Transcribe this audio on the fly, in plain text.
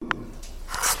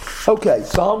Okay,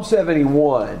 Psalm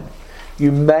 71.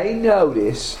 You may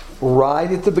notice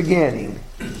right at the beginning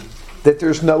that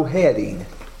there's no heading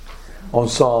on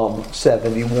Psalm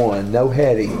 71. No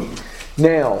heading.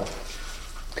 Now,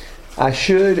 I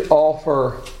should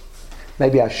offer,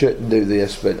 maybe I shouldn't do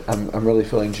this, but I'm really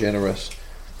feeling generous.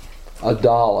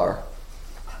 $1.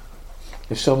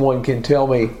 If someone can tell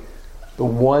me the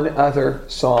one other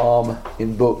psalm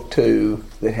in Book 2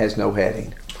 that has no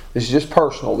heading. This is just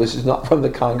personal. This is not from the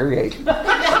congregation. But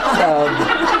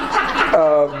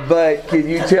can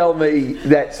you tell me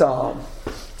that psalm?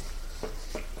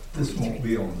 This won't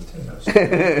be on the test.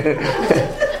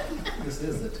 This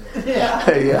is the test.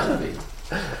 Yeah.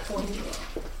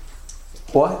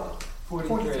 What?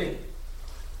 43.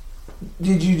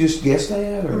 Did you just guess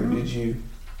that, or did you?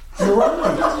 You're right.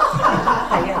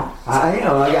 I am. I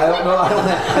am. I don't know.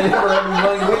 I never have any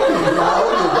money with me.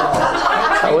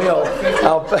 I will.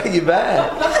 I'll pay you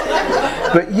back.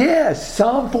 But yes,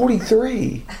 Psalm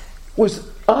 43 was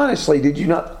honestly. Did you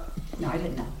not? No, I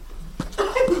didn't know.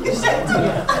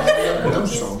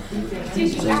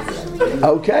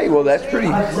 Okay, well that's pretty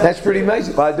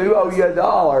amazing. Well, I do owe you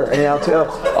 $1, and I'll tell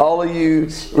all of you.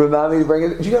 Remind me to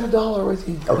bring it. Do you got $1 with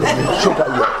you? Okay, she'll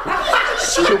pay you.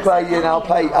 She'll pay you, and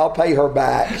I'll pay her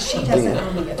back. She doesn't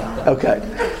owe me $1. Okay,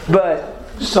 but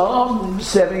Psalm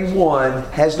 71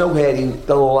 has no heading.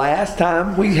 The last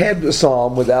time we had the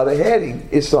psalm without a heading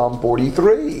is Psalm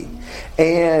 43.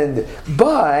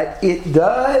 But it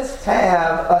does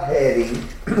have a heading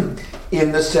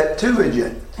in the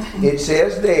Septuagint. It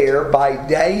says there, by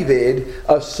David,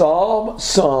 a psalm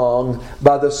sung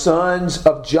by the sons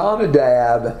of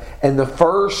Jonadab and the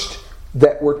first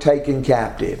that were taken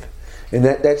captive. And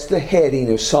that's the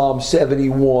heading of Psalm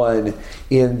 71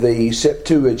 in the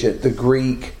Septuagint, the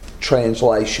Greek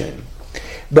translation.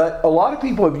 But a lot of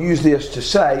people have used this to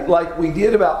say, like we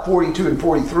did about 42 and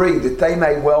 43, that they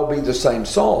may well be the same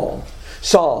psalm.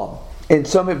 And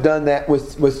some have done that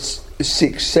with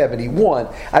 671.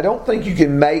 I don't think you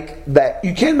can make that.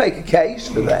 You can make a case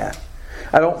for that.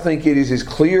 I don't think it is as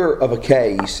clear of a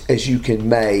case as you can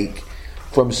make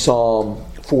from Psalm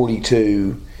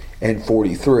 42 and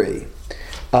 43.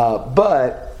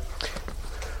 But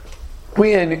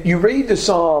when you read the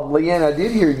psalm, Leanne, I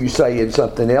did hear you saying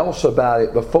something else about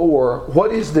it before.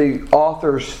 What is the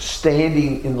author's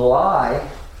standing in life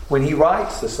when he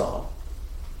writes the psalm?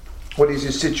 What is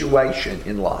his situation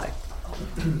in life?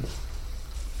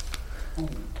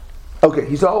 Okay,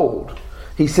 he's old.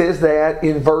 He says that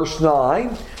in verse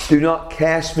 9, do not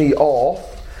cast me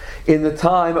off in the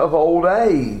time of old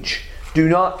age. Do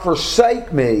not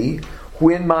forsake me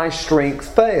when my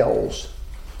strength fails.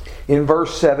 In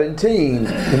verse 17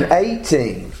 and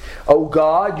 18, O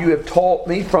God, you have taught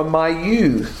me from my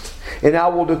youth, and I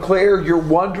will declare your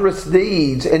wondrous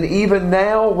deeds. And even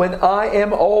now, when I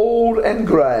am old and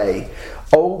gray,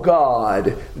 O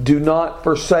God, do not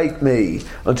forsake me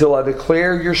until I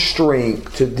declare your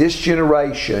strength to this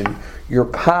generation, your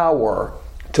power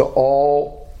to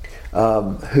all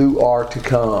who are to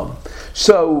come.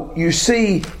 So you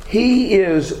see, he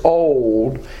is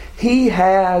old. He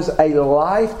has a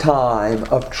lifetime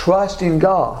of trust in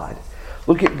God.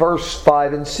 Look at verse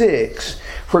 5 and 6.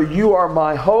 For you are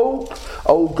my hope,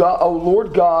 O God, O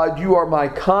Lord God, you are my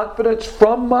confidence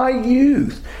from my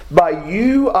youth. By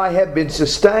you I have been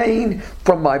sustained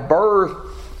from my birth,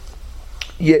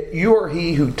 yet you are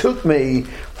he who took me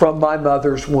from my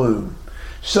mother's womb.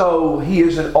 So he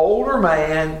is an older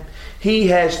man. He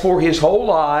has for his whole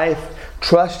life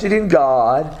trusted in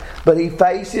God, but he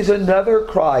faces another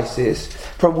crisis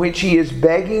from which he is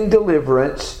begging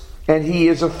deliverance, and he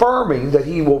is affirming that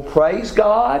he will praise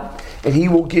God and he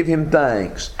will give him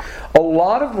thanks. A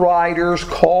lot of writers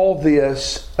call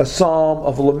this a psalm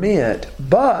of lament,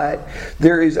 but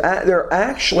there are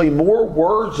actually more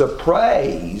words of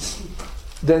praise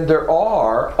than there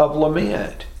are of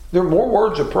lament. There are more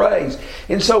words of praise.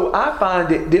 And so I find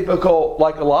it difficult,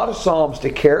 like a lot of psalms, to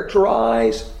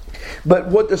characterize. But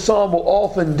what the psalm will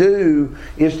often do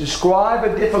is describe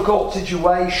a difficult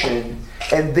situation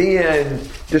and then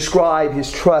describe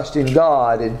his trust in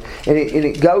God. And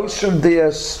it goes from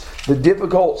this, the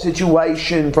difficult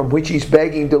situation from which he's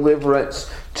begging deliverance,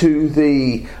 to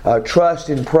the trust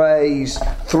and praise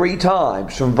 3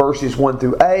 times, from verses 1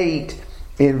 through 8,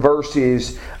 in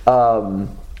verses 9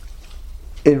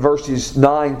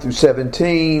 through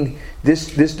 17.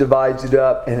 This divides it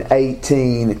up in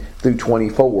 18 through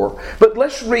 24. But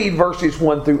let's read verses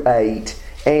 1 through 8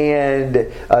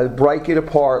 and break it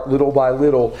apart little by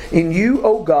little. In you,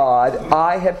 O God,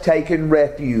 I have taken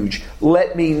refuge.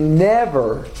 Let me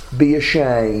never be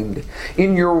ashamed.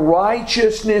 In your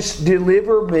righteousness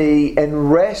deliver me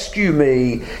and rescue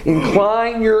me.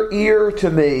 Incline your ear to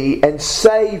me and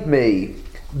save me.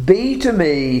 Be to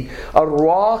me a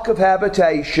rock of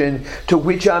habitation to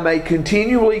which I may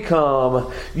continually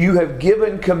come. You have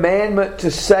given commandment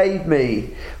to save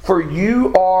me. For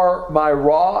you are my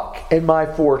rock and my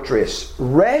fortress.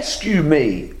 Rescue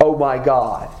me, O my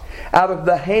God, out of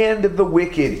the hand of the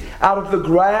wicked, out of the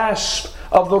grasp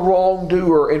of the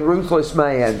wrongdoer and ruthless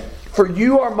man. For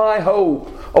you are my hope,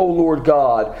 O Lord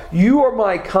God. You are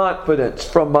my confidence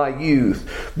from my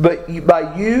youth. But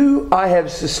by you I have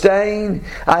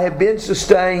been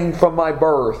sustained from my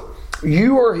birth.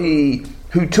 You are He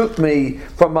who took me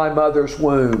from my mother's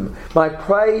womb. My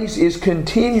praise is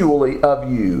continually of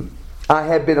you. I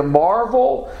have been a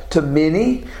marvel to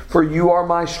many, for you are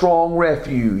my strong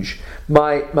refuge.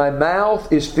 My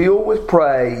mouth is filled with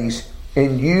praise,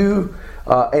 and you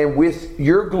and with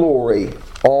your glory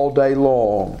all day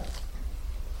long.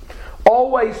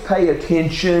 Always pay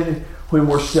attention when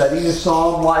we're studying a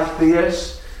psalm like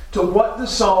this to what the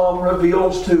psalm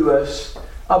reveals to us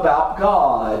about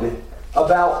God,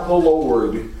 about the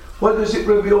Lord. What does it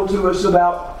reveal to us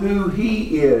about who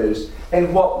He is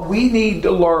and what we need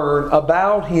to learn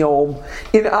about Him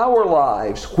in our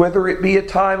lives, whether it be a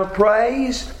time of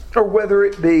praise or whether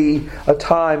it be a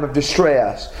time of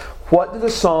distress? What do the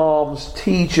Psalms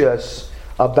teach us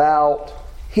about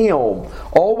Him?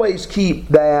 Always keep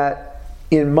that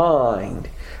in mind.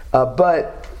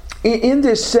 But in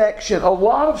this section, a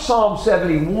lot of Psalm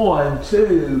 71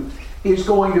 too is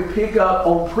going to pick up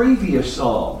on previous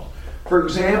Psalms. For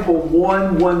example,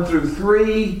 1 through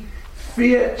 3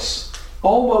 fits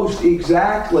almost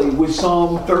exactly with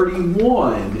Psalm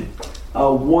 31,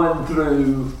 1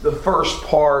 through the first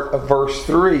part of verse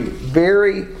 3.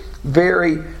 Very,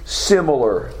 very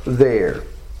similar there.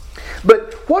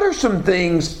 But what are some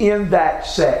things in that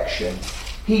section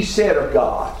He said of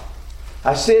God?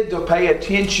 I said to pay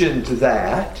attention to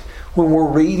that when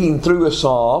we're reading through a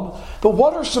psalm. But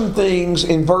what are some things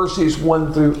in verses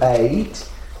 1 through 8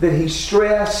 that He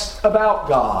stressed about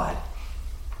God?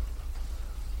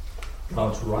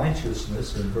 God's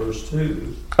righteousness in verse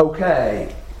 2.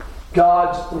 Okay.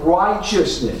 God's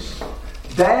righteousness.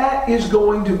 That is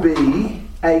going to be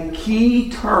a key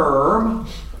term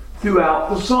throughout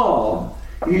the psalm.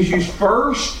 It is used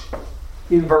first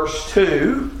in verse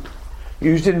 2,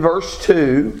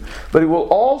 but it will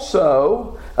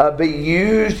also be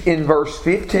used in verse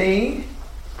 15,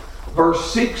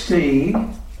 verse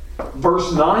 16,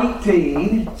 verse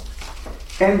 19,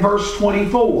 and verse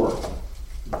 24.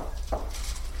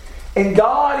 And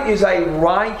God is a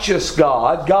righteous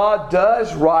God. God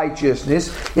does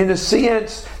righteousness in the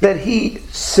sense that He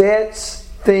sets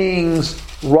things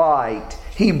right.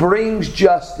 He brings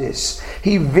justice.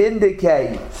 He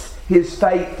vindicates His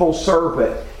faithful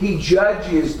servant. He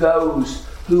judges those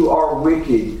who are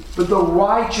wicked. But the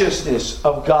righteousness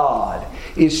of God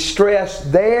is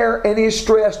stressed there and is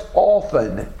stressed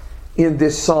often in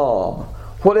this psalm.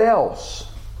 What else?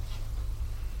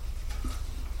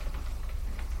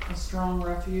 A strong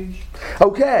refuge.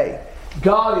 Okay,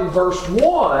 God in verse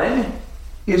 1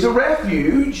 is a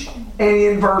refuge, and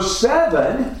in verse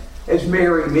 7, as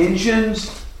Mary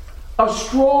mentions, a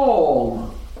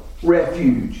strong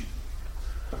refuge.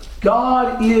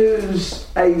 God is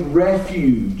a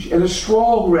refuge and a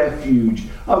strong refuge,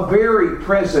 a very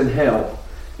present help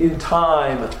in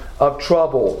time of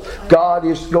trouble. God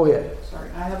is... Go ahead. Sorry,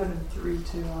 I have it in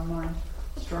 3:2 on mine.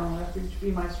 Strong refuge,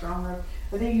 be my strong refuge.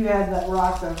 I think you had that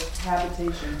rock of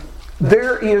habitation.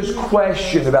 There is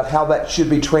question about how that should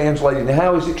be translated. And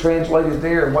how is it translated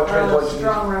there? And what translation?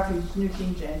 Strong refuge, New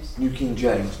King James. New King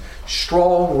James.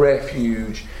 Strong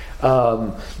refuge.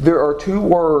 There are two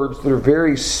words that are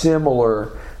very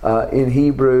similar in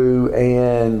Hebrew,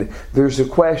 and there's a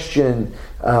question: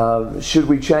 should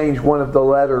we change one of the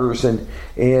letters? And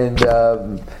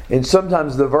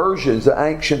sometimes the versions, the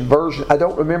ancient version, I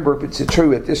don't remember if it's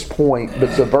true at this point,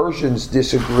 but the versions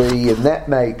disagree, and that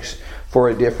makes for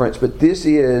a difference. But this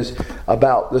is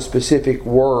about the specific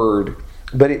word.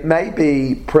 But it may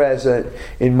be present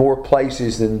in more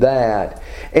places than that.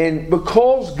 And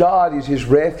because God is His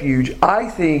refuge, I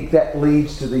think that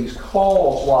leads to these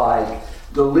calls like,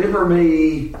 deliver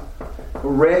me,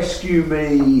 rescue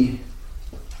me,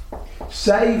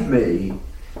 save me,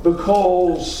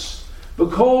 because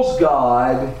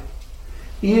God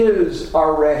is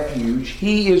our refuge.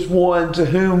 He is one to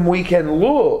whom we can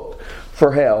look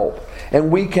for help,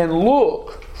 and we can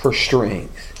look for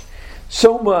strength.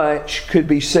 So much could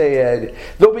be said.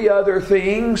 There'll be other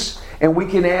things, and we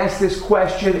can ask this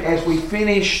question as we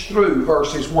finish through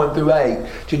verses 1 through 8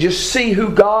 to just see who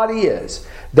God is.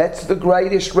 That's the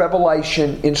greatest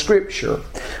revelation in Scripture.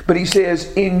 But he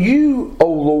says, "In you,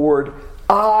 O Lord,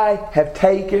 I have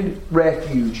taken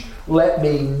refuge. Let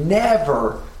me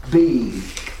never be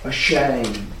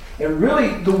ashamed." And really,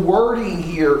 the wording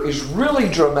here is really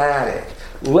dramatic.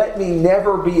 Let me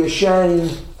never be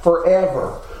ashamed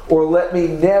forever. Or let me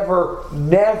never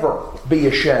be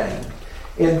ashamed.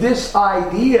 And this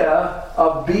idea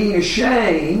of being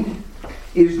ashamed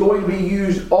is going to be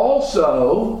used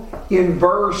also in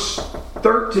verse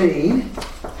 13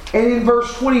 and in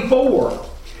verse 24.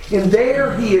 And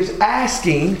there he is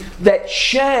asking that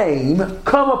shame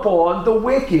come upon the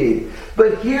wicked.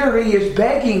 But here he is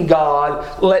begging God,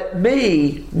 let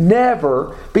me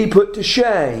never be put to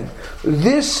shame.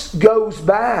 This goes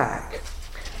back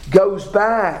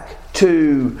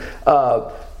to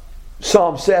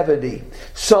Psalm 70.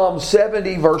 Psalm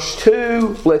 70 verse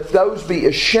 2, let those be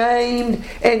ashamed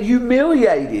and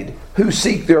humiliated who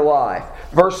seek their life.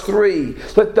 Verse 3,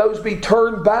 let those be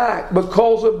turned back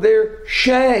because of their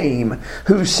shame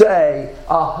who say,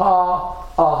 aha,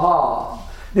 aha.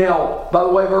 Now, by the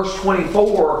way, verse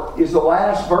 24 is the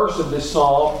last verse of this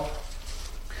psalm.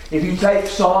 If you take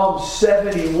Psalm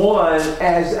 71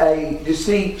 as a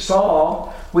distinct psalm,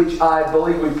 which I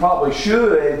believe we probably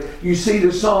should, you see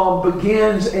the psalm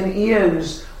begins and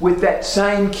ends with that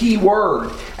same key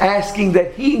word, asking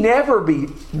that he never be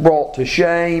brought to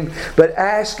shame, but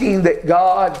asking that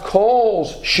God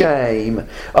calls shame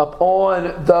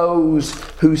upon those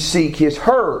who seek his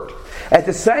hurt. At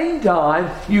the same time,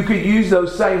 you could use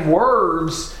those same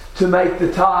words to make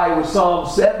the tie with Psalm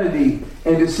 70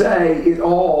 and to say it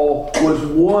all was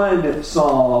one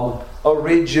psalm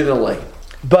originally.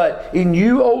 But in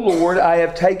you, O Lord, I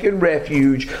have taken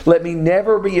refuge. Let me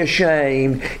never be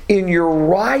ashamed. In your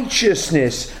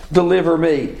righteousness, deliver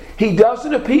me. He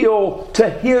doesn't appeal to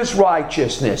his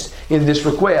righteousness in this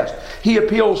request. He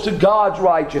appeals to God's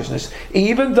righteousness,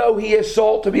 even though he is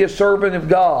sought to be a servant of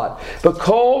God.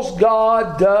 Because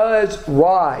God does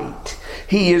right,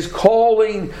 he is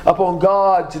calling upon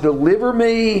God to deliver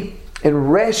me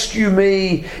and rescue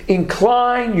me.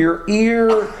 Incline your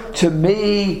ear to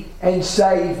me and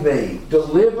save me.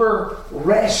 Deliver,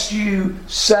 rescue,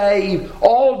 save,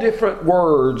 all different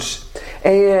words.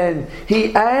 And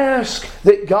he asks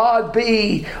that God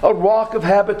be a rock of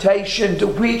habitation to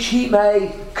which he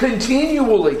may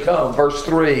continually come. Verse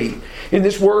 3. And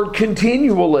this word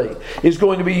continually is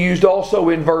going to be used also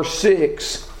in verse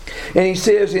 6. And he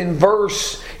says in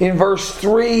verse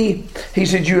 3, he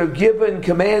said, you have given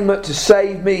commandment to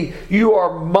save me. You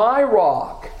are my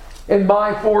rock and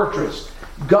my fortress.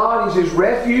 God is his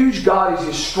refuge. God is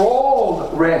his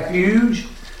strong refuge.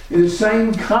 In the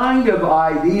same kind of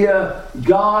idea,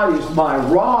 God is my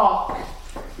rock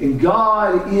and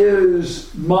God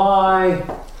is my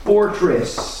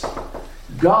fortress.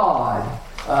 God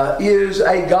is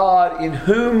a God in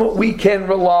whom we can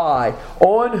rely,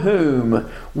 on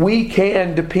whom we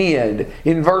can depend.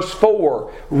 In verse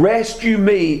 4, rescue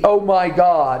me, O my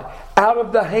God, out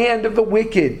of the hand of the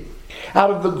wicked,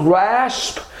 out of the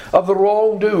grasp of the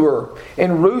wrongdoer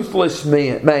and ruthless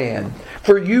man.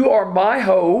 For you are my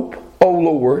hope, O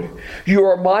Lord. You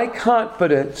are my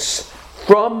confidence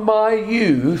from my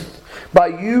youth. By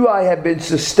you I have been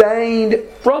sustained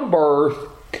from birth.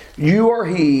 You are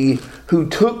he who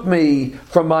took me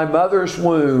from my mother's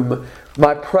womb.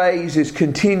 My praise is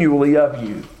continually of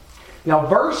you. Now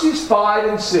verses 5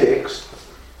 and 6,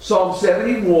 Psalm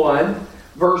 71,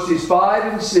 verses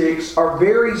 5 and 6 are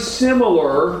very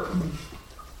similar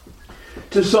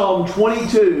to Psalm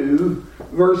 22,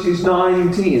 verses 9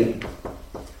 and 10.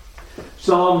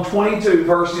 Psalm 22,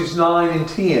 verses 9 and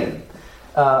 10.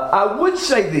 I would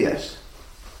say this.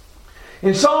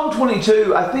 In Psalm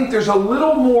 22, I think there's a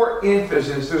little more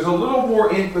emphasis. There's a little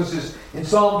more emphasis in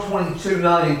Psalm 22,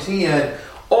 9 and 10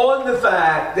 on the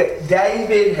fact that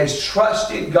David has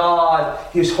trusted God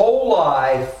his whole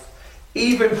life,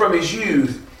 even from his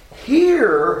youth.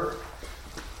 Here,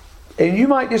 and you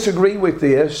might disagree with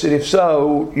this, and if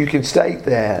so, you can state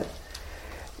that.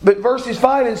 But verses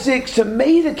 5 and 6, to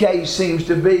me the case seems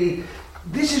to be,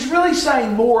 this is really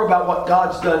saying more about what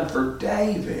God's done for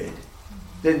David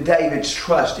than David's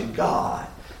trust in God.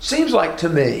 Seems like to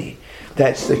me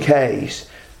that's the case.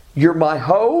 You're my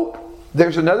hope.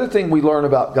 There's another thing we learn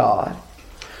about God.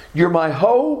 You're my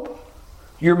hope.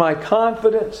 You're my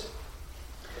confidence.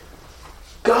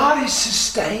 God has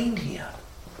sustained him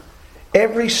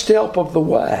every step of the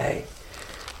way.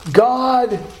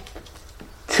 God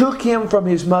took him from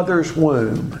his mother's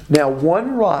womb. Now,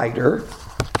 one writer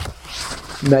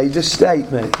made a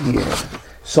statement here.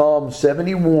 Psalm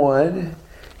 71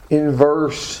 in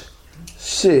verse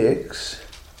 6.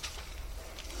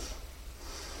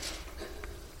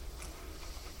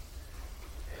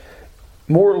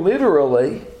 More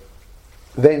literally,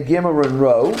 Van Gemeren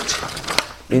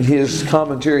wrote in his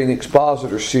Commentary and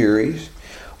Expositor series,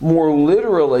 more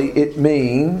literally it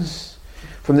means,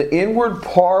 from the inward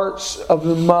parts of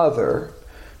the mother,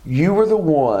 you were the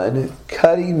one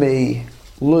cutting me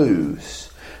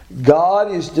loose.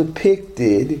 God is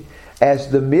depicted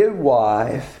as the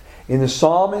midwife in the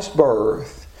psalmist's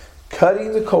birth,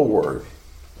 cutting the cord.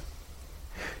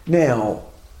 Now,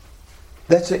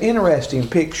 that's an interesting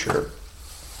picture.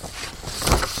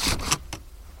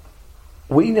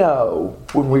 We know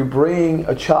when we bring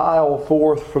a child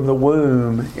forth from the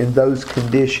womb in those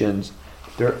conditions,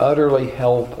 they're utterly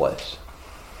helpless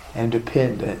and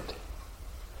dependent.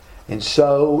 And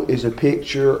so is a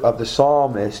picture of the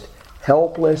psalmist,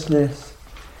 helplessness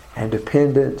and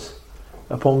dependence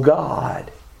upon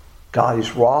God. God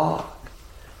is rock.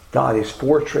 God is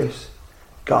fortress.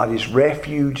 God is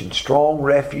refuge and strong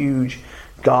refuge.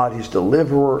 God is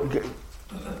deliverer.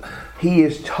 He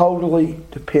is totally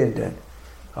dependent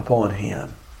upon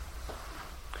Him.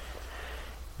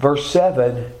 Verse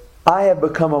 7, I have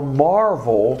become a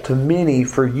marvel to many,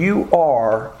 for you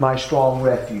are my strong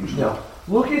refuge. Now,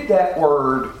 look at that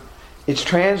word. It's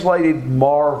translated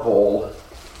marvel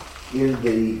in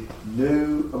the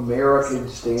New American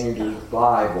Standard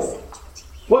Bible.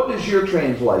 What does your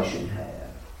translation have?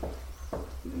 I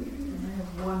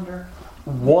have wonder.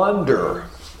 Wonder.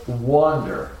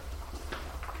 Wonder.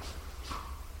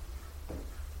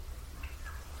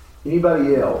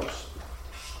 Anybody else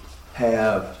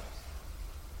have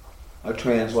a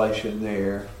translation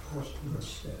there?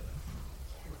 What's that?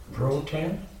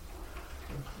 Protent?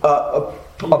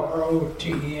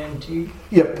 P-R-O-T-E-N-T?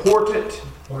 Yeah, portent.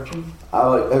 Portent?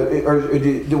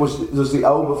 Was the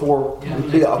O before?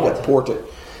 Yeah, okay, portent.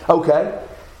 Okay.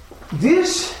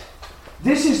 This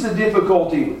is the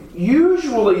difficulty.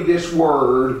 Usually this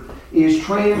word is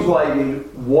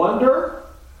translated wonder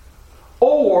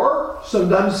or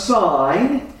sometimes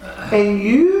sign, and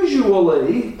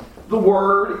usually the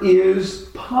word is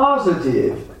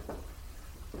positive.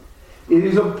 It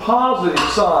is a positive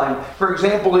sign. For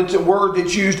example, it's a word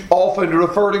that's used often to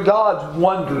refer to God's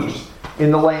wonders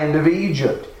in the land of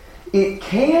Egypt. It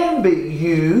can be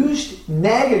used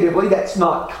negatively. That's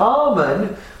not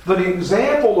common. But an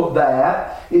example of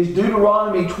that is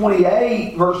Deuteronomy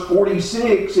 28, verse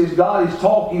 46, as God is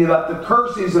talking about the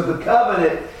curses of the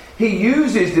covenant. He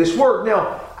uses this word.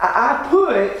 Now, I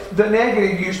put the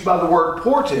negative use by the word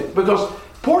portent because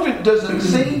portent doesn't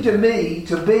seem to me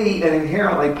to be an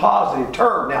inherently positive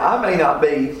term. Now, I may not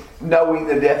be knowing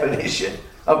the definition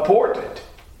of portent,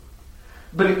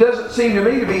 but it doesn't seem to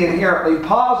me to be inherently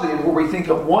positive where we think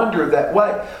of wonder that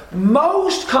way.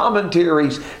 Most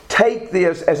commentaries take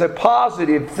this as a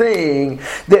positive thing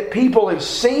that people have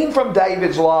seen from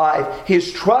David's life,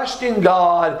 his trust in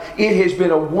God. It has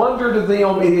been a wonder to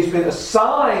them. It has been a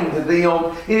sign to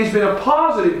them. It has been a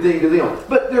positive thing to them.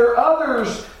 But there are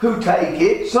others who take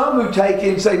it, some who take it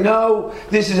and say, no,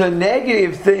 this is a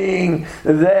negative thing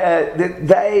that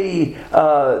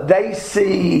they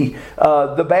see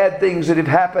the bad things that have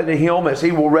happened to him, as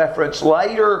he will reference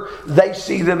later. They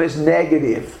see them as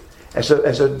negative, as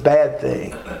a bad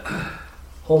thing.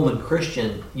 Holman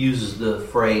Christian uses the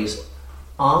phrase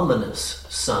ominous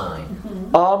sign.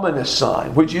 Mm-hmm. Ominous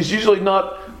sign, which is usually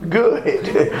not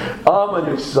good.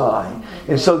 Ominous sign.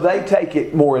 And so they take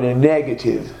it more in a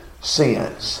negative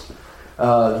sense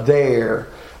there.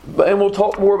 And we'll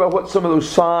talk more about what some of those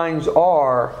signs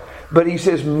are. But he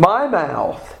says, my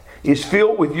mouth is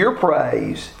filled with your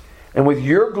praise and with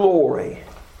your glory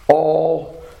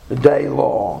all the day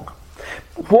long.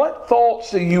 What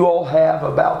thoughts do you all have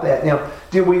about that? Now,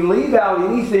 did we leave out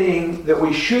anything that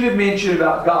we should have mentioned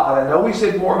about God? I know we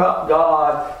said more about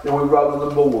God than we wrote on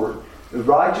the board. The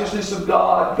righteousness of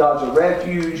God, God's a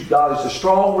refuge, God is a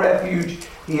strong refuge,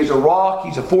 He is a rock,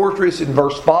 He's a fortress in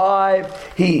verse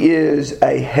 5, He is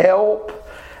a help,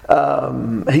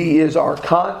 He is our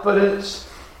confidence.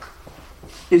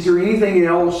 Is there anything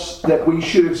else that we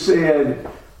should have said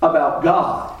about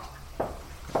God?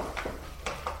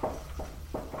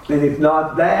 And if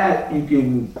not that, you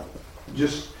can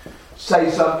just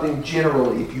say something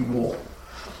generally if you want.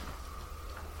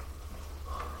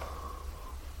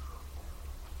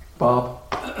 Bob?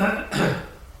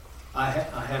 I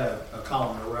had a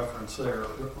column of reference reference there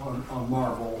on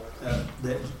Marvel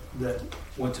that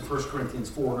went to 1 Corinthians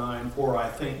 4:9. For I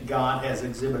think God has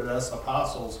exhibited us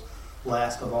apostles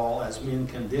last of all as men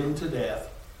condemned to death,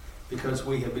 because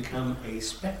we have become a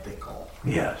spectacle.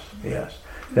 Yes.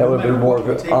 That would be more of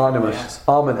an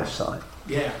ominous sign.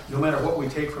 Yeah, no matter what we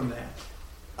take from that.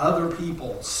 Other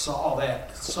people saw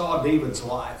David's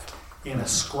life and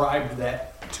ascribed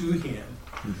that to him.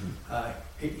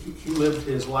 He lived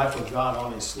his life with God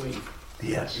on his sleeve.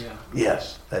 Yes. Yeah.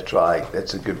 Yes, that's right.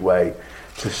 That's a good way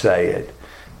to say it.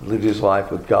 Lived his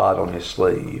life with God on his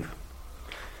sleeve.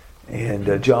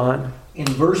 And John? In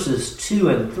verses 2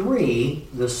 and 3,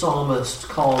 the psalmist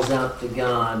calls out to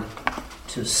God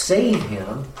to save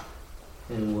him,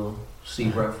 and we'll see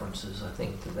references, I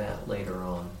think, to that later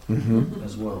on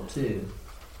as well, too.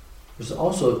 There's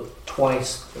also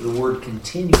twice the word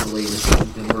continually is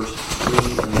used in verses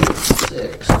 3 and verse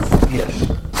 6.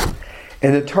 Yes.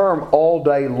 And the term all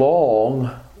day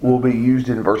long will be used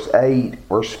in verse 8,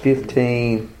 verse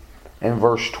 15, and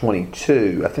verse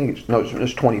 22. I think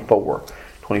it's 24.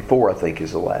 24, I think,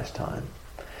 is the last time.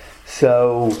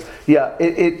 So, yeah,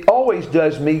 it always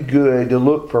does me good to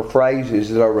look for phrases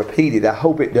that are repeated. I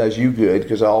hope it does you good,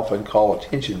 because I often call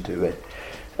attention to it.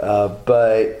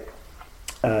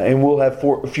 And we'll have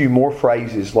a few more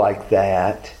phrases like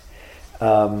that.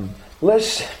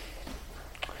 Let's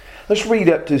read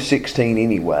up to 16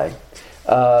 anyway.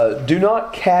 Do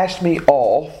not cast me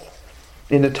off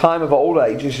in the time of old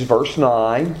age. This is verse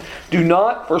 9. Do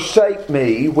not forsake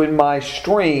me when my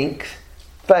strength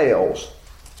fails.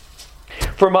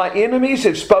 For my enemies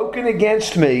have spoken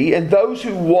against me, and those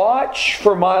who watch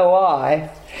for my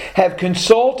life have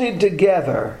consulted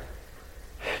together,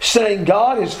 saying,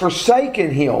 God has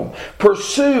forsaken him.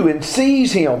 Pursue and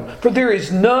seize him, for there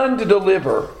is none to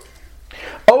deliver.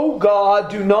 O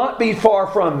God, do not be far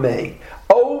from me.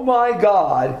 O my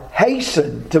God,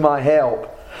 hasten to my help.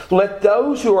 Let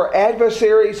those who are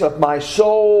adversaries of my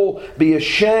soul be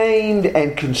ashamed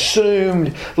and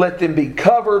consumed. Let them be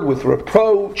covered with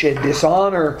reproach and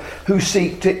dishonor who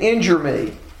seek to injure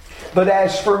me. But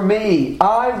as for me,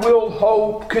 I will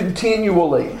hope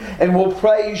continually and will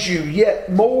praise you yet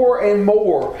more and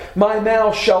more. My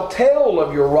mouth shall tell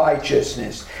of your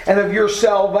righteousness and of your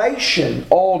salvation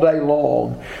all day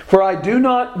long. For I do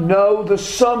not know the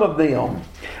sum of them.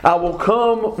 I will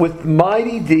come with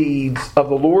mighty deeds of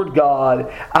the Lord God.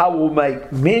 I will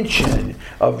make mention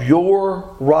of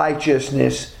your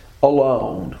righteousness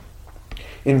alone.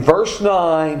 In verse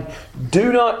 9,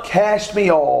 do not cast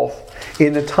me off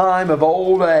in the time of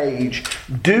old age.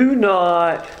 Do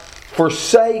not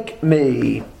forsake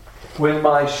me when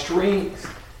my strength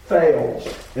fails.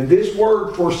 And this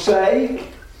word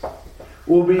forsake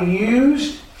will be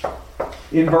used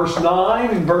in verse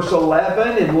 9, in verse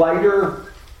 11, and later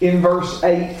in verse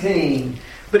 18.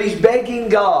 But he's begging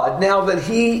God, now that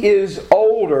he is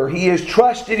older, he has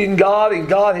trusted in God, and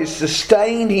God has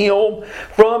sustained him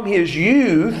from his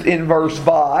youth in verse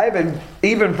 5, and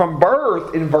even from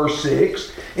birth in verse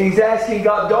 6. And he's asking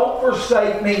God, don't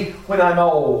forsake me when I'm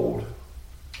old.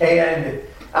 And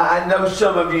I know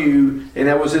some of you, and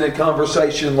I was in a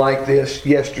conversation like this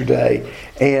yesterday,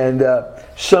 and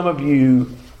some of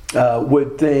you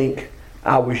would think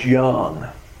I was young.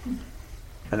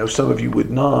 I know some of you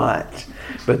would not,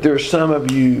 but there are some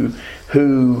of you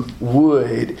who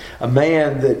would. A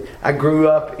man that I grew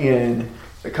up in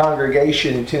the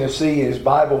congregation in Tennessee in his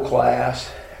Bible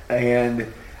class,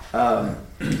 and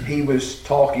he was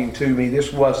talking to me.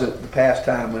 This wasn't the past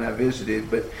time when I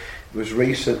visited, but it was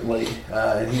recently.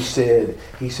 And he said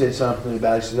something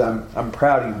about it. He said, I'm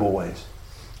proud of you boys.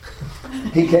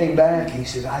 He came back. He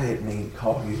said, I didn't mean to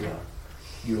call you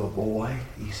a boy.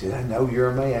 He said, I know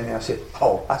you're a man. And I said,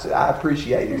 I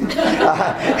appreciate it. You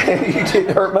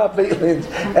didn't hurt my feelings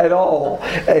at all.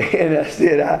 And I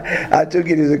said, I took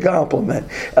it as a compliment.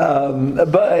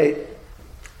 But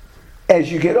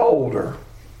as you get older,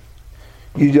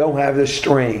 you don't have the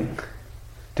strength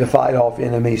to fight off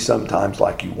enemies sometimes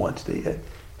like you once did.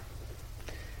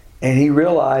 And he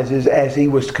realizes, as he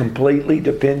was completely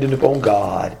dependent upon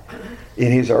God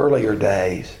in his earlier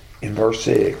days, in verse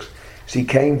 6, as he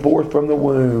came forth from the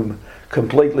womb,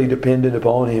 completely dependent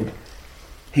upon him,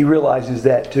 he realizes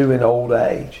that too in old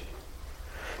age.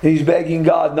 And he's begging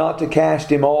God not to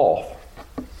cast him off.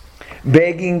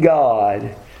 Begging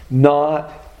God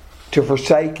not to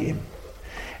forsake him.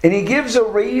 And he gives a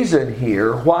reason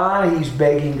here why he's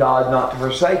begging God not to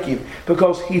forsake him.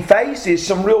 Because he faces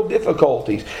some real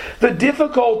difficulties. The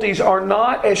difficulties are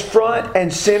not as front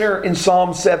and center in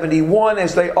Psalm 71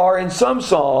 as they are in some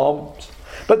Psalms.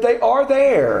 But they are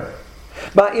there.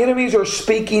 My enemies are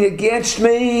speaking against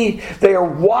me. They are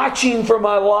watching for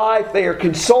my life. They are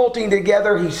consulting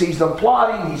together. He sees them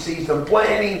plotting. He sees them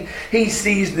planning. He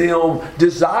sees them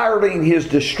desiring his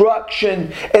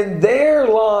destruction. And their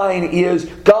line is,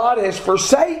 God has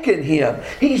forsaken him.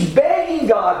 He's begging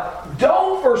God,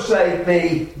 don't forsake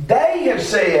me. They have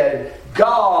said,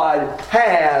 God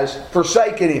has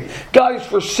forsaken him. God has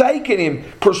forsaken him.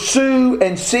 Pursue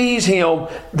and seize him.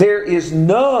 There is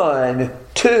none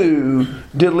to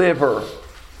deliver.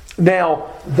 Now,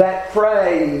 that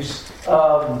phrase,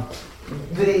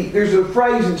 there's a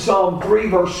phrase in Psalm 3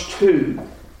 verse 2,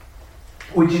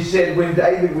 which is said when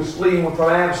David was fleeing from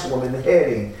Absalom in the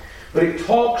heading. But it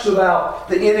talks about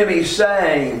the enemy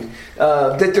saying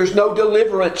that there's no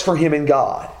deliverance for him in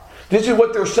God. This is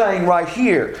what they're saying right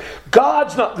here.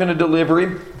 God's not going to deliver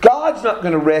him. God's not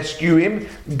going to rescue him.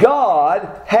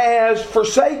 God has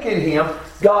forsaken him.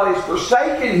 God has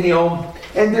forsaken him,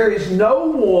 and there is no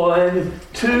one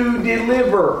to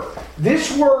deliver.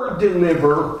 This word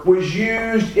deliver was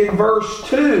used in verse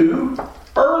 2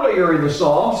 earlier in the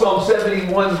Psalm, Psalm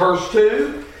 71 verse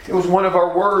 2. It was one of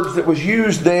our words that was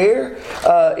used there.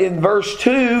 In verse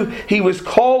 2, he was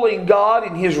calling God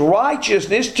in his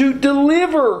righteousness to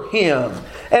deliver him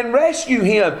and rescue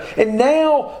him. And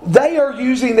now they are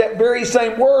using that very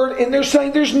same word, and they're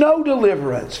saying there's no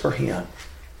deliverance for him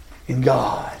in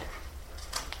God.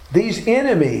 These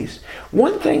enemies,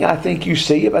 one thing I think you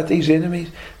see about these enemies,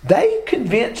 they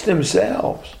convince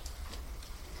themselves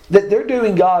that they're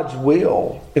doing God's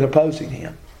will in opposing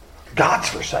him. God's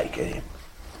forsaken him.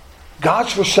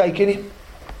 God's forsaken him.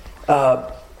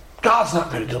 God's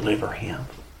not going to deliver him.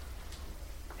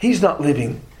 He's not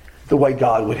living the way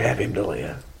God would have him to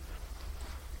live.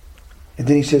 And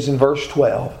then he says in verse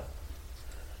 12,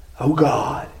 "O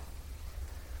God,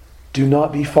 do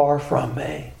not be far from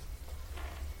me.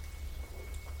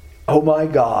 O my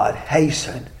God,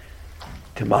 hasten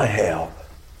to my help."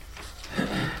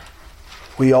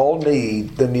 We all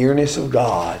need the nearness of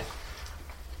God.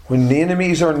 When the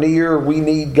enemies are near, we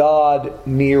need God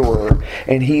nearer.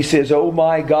 And he says, "Oh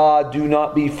my God, do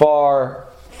not be far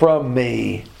from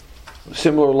me."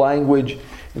 Similar language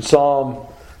in Psalm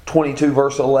 22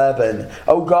 verse 11.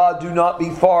 "Oh God, do not be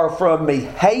far from me.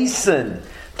 Hasten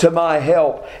to my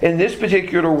help." And this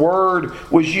particular word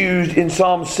was used in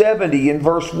Psalm 70 in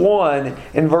verse 1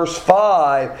 and verse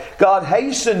 5. God,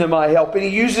 hasten to my help. And he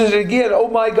uses it again. "Oh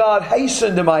my God,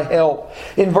 hasten to my help."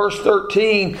 In verse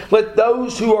 13, "Let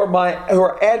those who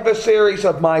are adversaries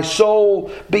of my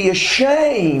soul be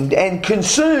ashamed and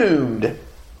consumed."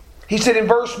 He said in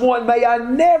verse 1, "May I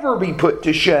never be put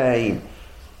to shame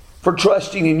for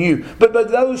trusting in you." But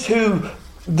those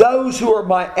who are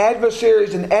my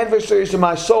adversaries and adversaries of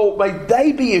my soul, may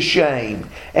they be ashamed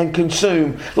and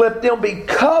consumed. Let them be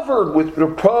covered with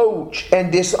reproach and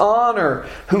dishonor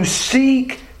who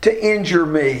seek to injure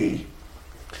me.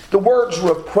 The words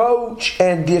reproach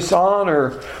and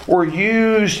dishonor were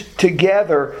used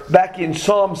together back in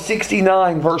Psalm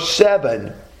 69 verse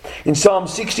 7. In Psalm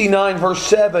 69 verse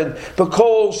 7,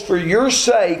 "Because for your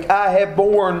sake I have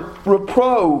borne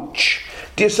reproach.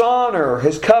 Dishonor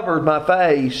has covered my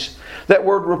face." That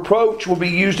word reproach will be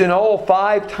used in all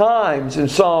 5 times in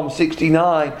Psalm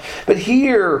 69. But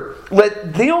here,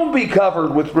 let them be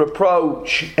covered with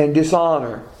reproach and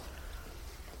dishonor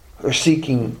who are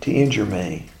seeking to injure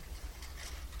me.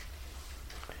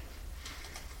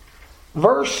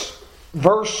 Verse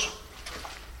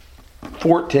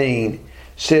 14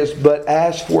 says, "But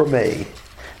as for me."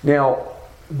 Now,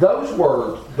 those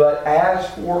words, "but as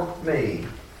for me,"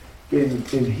 in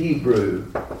Hebrew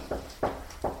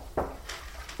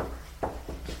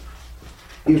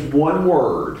is one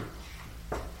word.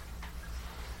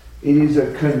 It is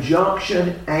a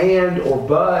conjunction "and" or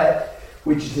 "but,"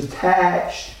 which is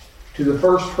attached to the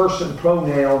first person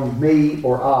pronoun me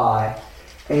or I.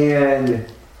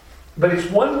 But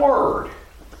it's one word.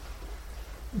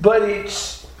 But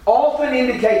it's often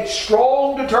indicates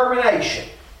strong determination.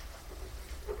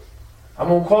 I'm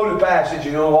going to quote a passage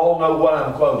and you'll all know what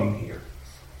I'm quoting here.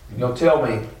 And you'll tell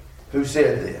me who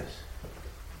said this.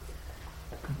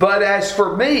 "But as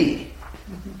for me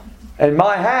and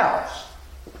my house,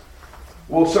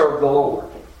 we'll serve the Lord."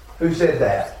 Who said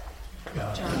that?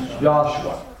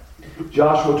 Joshua.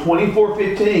 Joshua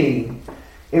 24:15.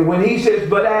 And when he says,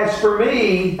 "But as for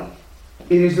me,"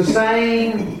 it is the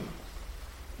same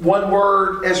one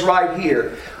word as right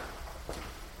here.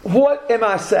 What am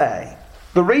I saying?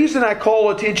 The reason I call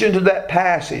attention to that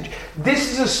passage,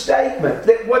 this is a statement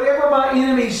that whatever my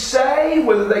enemies say,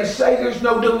 whether they say there's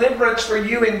no deliverance for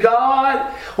you in God,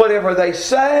 whatever they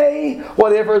say,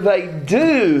 whatever they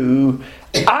do,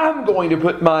 I'm going to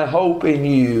put my hope in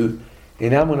you,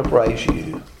 and I'm going to praise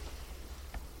you.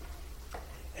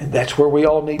 And that's where we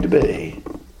all need to be.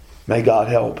 May God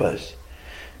help us.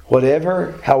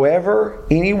 However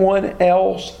anyone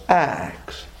else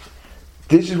acts,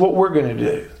 this is what we're going to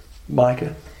do.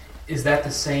 Micah? Is that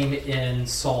the same in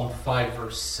Psalm 5,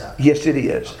 verse 7? Yes, it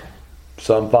is. Okay.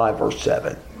 Psalm 5, verse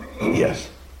 7. Yes.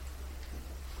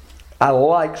 I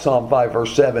like Psalm 5,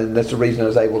 verse 7. That's the reason I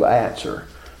was able to answer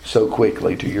so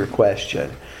quickly to your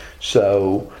question.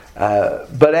 So,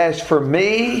 but as for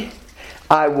me,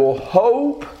 I will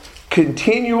hope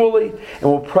continually and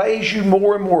will praise you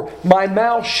more and more. My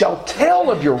mouth shall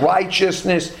tell of your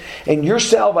righteousness and your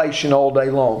salvation all day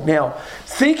long. Now,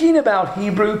 thinking about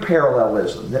Hebrew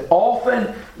parallelism, that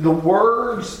often the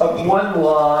words of one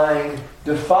line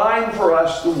define for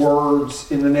us the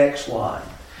words in the next line.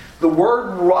 The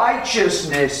word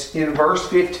righteousness in verse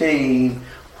 15,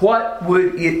 what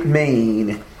would it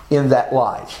mean in that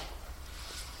light?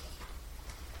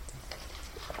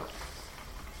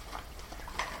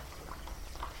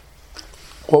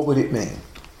 What would it mean?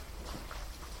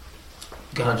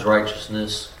 God's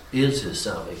righteousness is His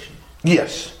salvation.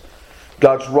 Yes.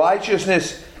 God's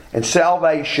righteousness and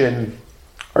salvation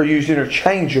are used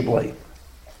interchangeably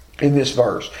in this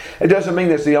verse. It doesn't mean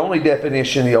that's the only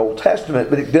definition in the Old Testament,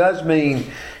 but it does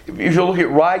mean, if you look at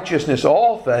righteousness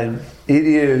often, it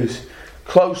is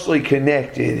closely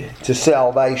connected to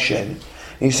salvation.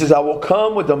 He says, I will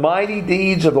come with the mighty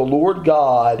deeds of the Lord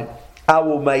God. I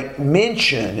will make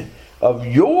mention of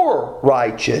your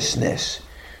righteousness,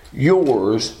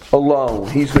 yours alone.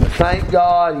 He's going to thank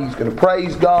God. He's going to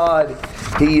praise God.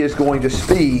 He is going to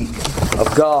speak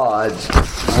of God's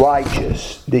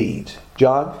righteous deeds.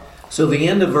 John? So the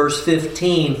end of verse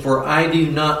 15, for I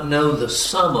do not know the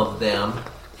sum of them,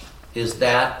 is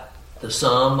that the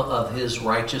sum of His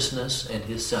righteousness and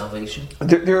His salvation?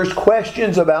 There's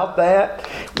questions about that.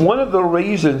 One of the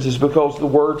reasons is because the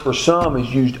word for some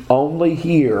is used only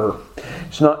here.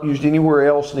 It's not used anywhere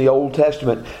else in the Old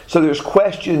Testament. So there's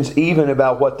questions even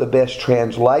about what the best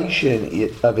translation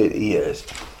of it is.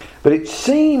 But it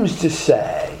seems to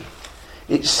say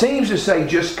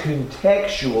just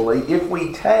contextually, if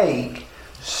we take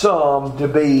some to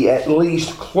be at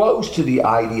least close to the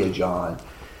idea, John,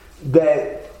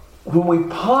 that when we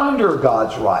ponder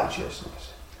God's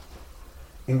righteousness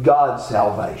and God's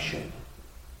salvation,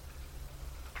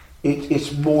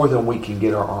 it's more than we can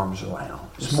get our arms around.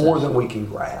 It's more than we can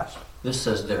grasp. This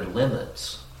says their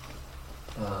limits.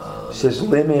 It says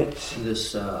limits.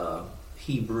 This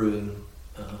Hebrew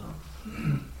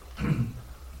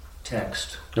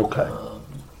text. Okay.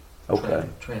 Okay.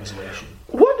 Translation.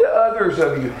 What do others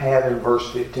of you have in verse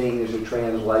 15 as a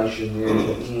translation near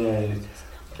the end?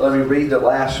 Let me read the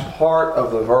last part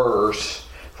of the verse.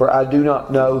 For I do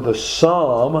not know the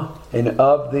sum, and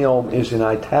of them is in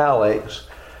italics.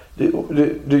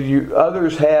 Do you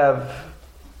others have?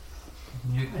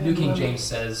 New King James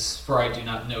says, for I do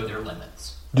not know their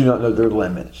limits. Do not know their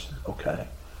limits. Okay.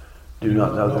 Do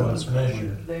not know their limits.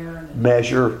 Measure.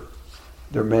 Measure.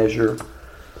 Their measure.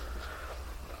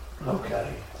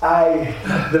 Okay.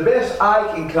 The best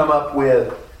I can come up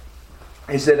with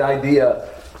is that idea.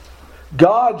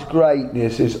 God's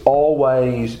greatness is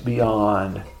always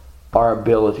beyond our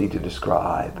ability to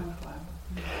describe.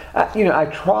 I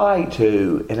try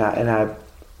to, and I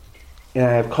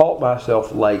have caught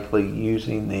myself lately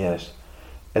using this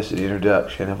as an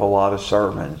introduction of a lot of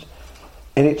sermons,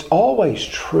 and it's always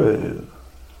true.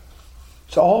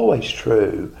 It's always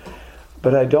true,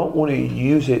 but I don't want to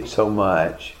use it so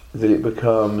much that it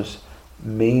becomes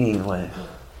meaningless.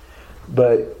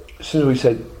 But as soon as we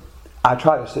said, I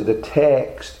try to say the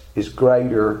text is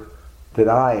greater than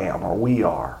I am or we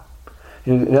are.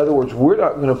 In other words, we're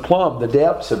not going to plumb the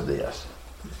depths of this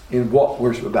in what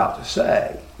we're about to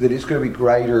say. That it's going to be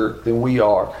greater than we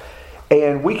are.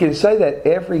 And we can say that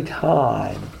every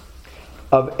time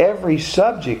of every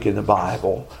subject in the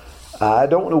Bible. I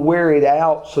don't want to wear it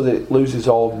out so that it loses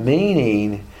all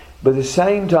meaning. But at the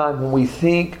same time, when we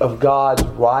think of God's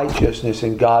righteousness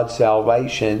and God's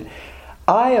salvation,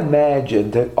 I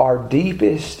imagine that our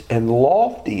deepest and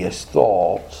loftiest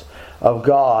thoughts of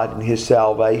God and His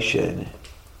salvation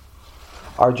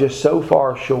are just so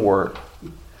far short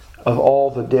of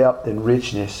all the depth and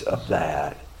richness of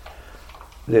that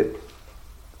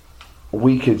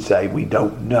we could say we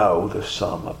don't know the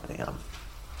sum of them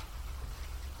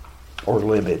or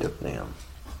limit of them.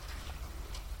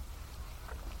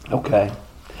 Okay.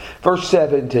 Verse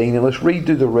 17, and let's read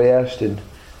through the rest. And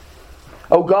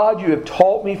O God, you have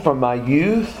taught me from my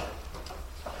youth,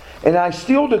 and I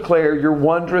still declare your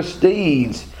wondrous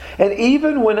deeds. And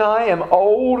even when I am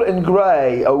old and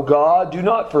gray, O God, do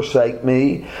not forsake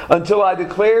me until I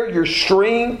declare your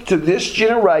strength to this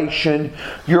generation,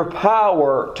 your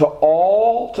power to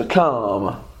all to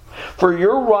come. For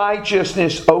your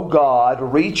righteousness, O God,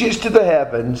 reaches to the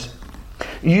heavens.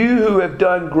 You who have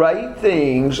done great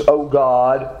things, O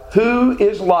God, who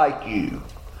is like you?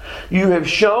 You have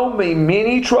shown me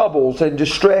many troubles and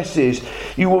distresses.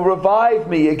 You will revive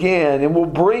me again and will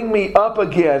bring me up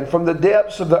again from the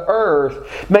depths of the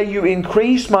earth. May you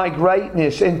increase my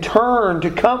greatness and turn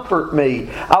to comfort me.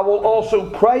 I will also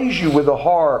praise you with a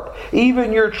harp,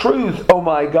 even your truth, O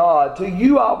my God. To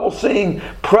you I will sing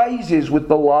praises with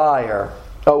the lyre,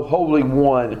 O Holy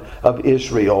One of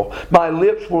Israel. My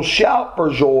lips will shout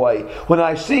for joy when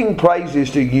I sing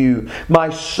praises to you. My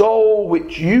soul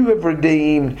which you have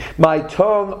redeemed, my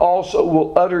tongue also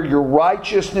will utter your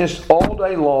righteousness all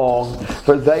day long.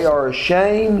 For they are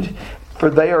ashamed,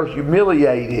 for they are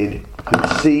humiliated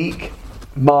who seek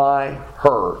my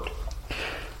hurt.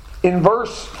 In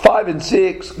verse 5 and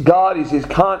 6, God is his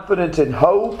confidence and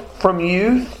hope from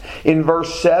youth. In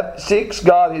verse 6,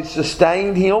 God has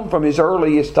sustained him from his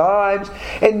earliest times.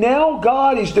 And now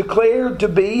God is declared to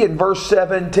be, in verse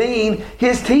 17,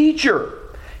 his teacher.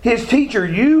 His teacher,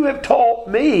 you have taught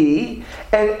me,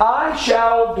 and I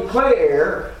shall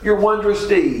declare your wondrous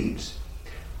deeds.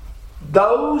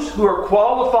 Those who are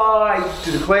qualified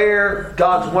to declare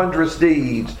God's wondrous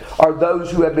deeds are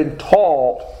those who have been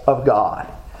taught of God.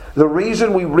 The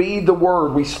reason we read the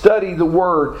Word, we study the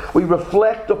Word, we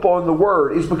reflect upon the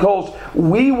Word is because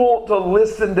we want to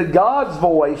listen to God's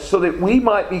voice so that we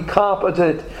might be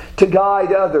competent to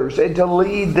guide others and to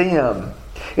lead them.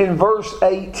 In verse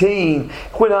 18,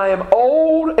 when I am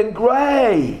old and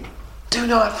gray, do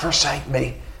not forsake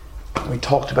me. We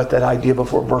talked about that idea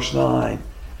before, verse 9.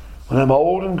 When I'm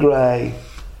old and gray,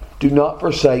 do not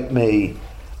forsake me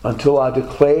until I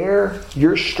declare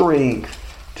your strength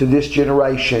to this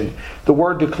generation. The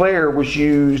word declare was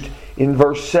used in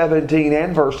verse 17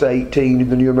 and verse 18 in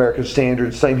the New American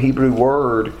Standard, same Hebrew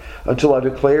word, until I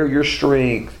declare your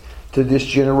strength to this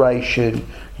generation,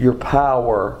 your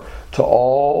power to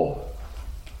all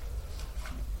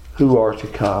who are to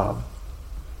come.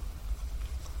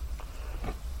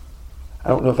 I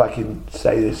don't know if I can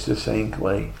say this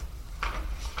succinctly,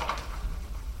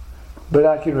 but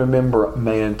I can remember a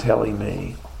man telling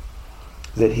me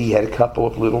that he had a couple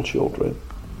of little children.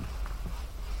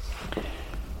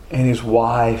 And his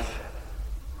wife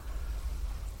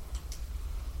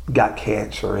got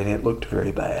cancer and it looked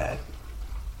very bad.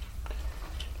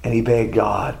 And he begged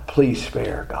God, please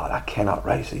spare God. I cannot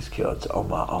raise these kids on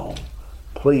my own.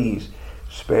 Please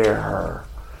spare her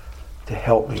to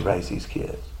help me raise these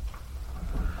kids.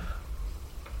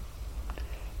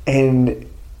 And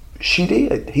she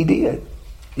did. He did.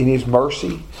 In his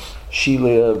mercy, she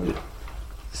lived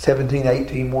 17,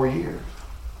 18 more years.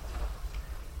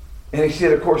 And he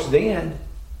said, of course, then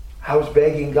I was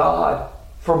begging God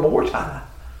for more time.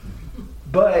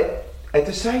 But at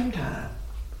the same time,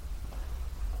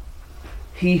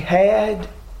 he had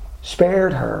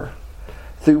spared her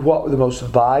through what the most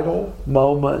vital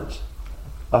moments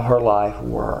of her life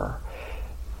were.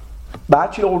 My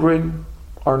children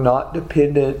are not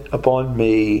dependent upon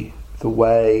me the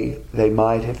way they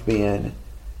might have been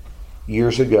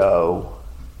years ago.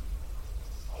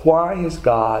 Why has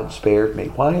God spared me?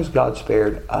 Why has God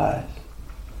spared us?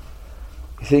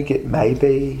 You think it may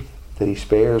be that he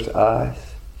spares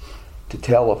us to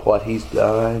tell of what he's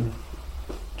done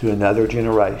to another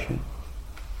generation?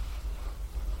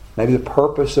 Maybe the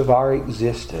purpose of our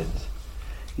existence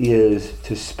is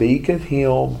to speak of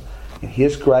him and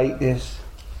his greatness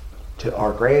to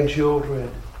our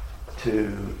grandchildren,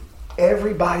 to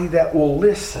everybody that will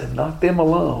listen, not them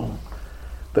alone,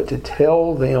 but to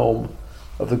tell them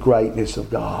of the greatness of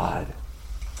God.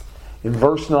 In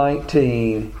verse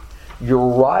 19,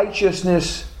 your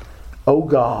righteousness, O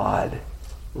God,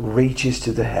 reaches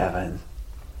to the heavens.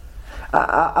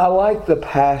 I like the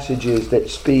passages that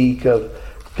speak of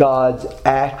God's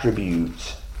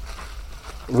attributes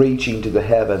reaching to the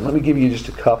heaven. Let me give you just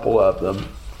a couple of them.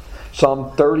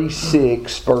 Psalm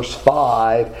 36, verse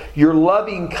 5, your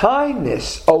loving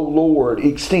kindness, O Lord,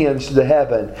 extends to the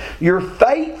heaven. Your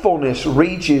faithfulness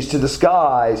reaches to the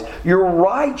skies. Your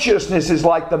righteousness is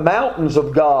like the mountains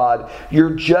of God.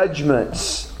 Your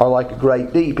judgments are like a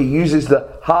great deep. He uses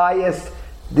the highest,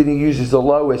 then he uses the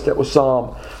lowest. That was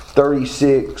Psalm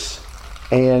 36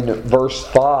 and verse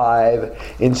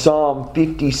 5. In Psalm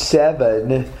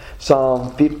 57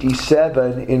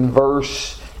 in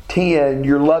verse 10,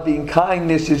 your loving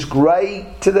kindness is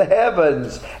great to the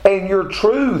heavens, and your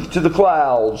truth to the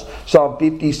clouds. Psalm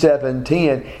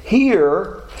 57:10.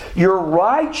 Here, your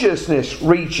righteousness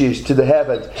reaches to the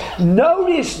heavens.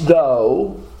 Notice,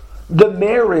 though, the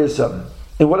merism.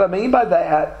 And what I mean by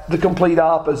that, the complete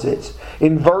opposites.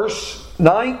 In verse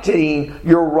 19,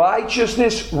 your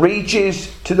righteousness reaches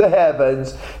to the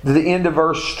heavens. To the end of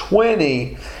verse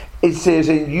 20, it says,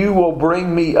 and you will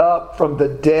bring me up from the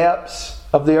depths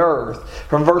of the earth.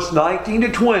 From verse 19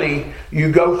 to 20,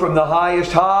 you go from the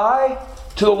highest high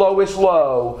to the lowest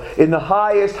low. In the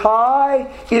highest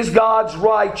high is God's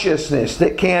righteousness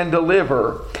that can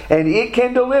deliver. And it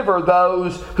can deliver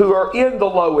those who are in the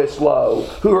lowest low,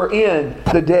 who are in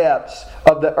the depths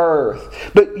of the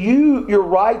earth. But your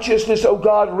righteousness, O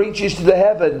God, reaches to the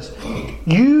heavens.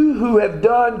 You who have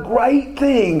done great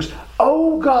things,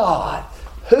 O God,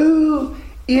 who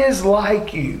is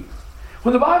like you?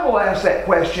 When the Bible asks that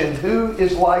question, who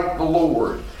is like the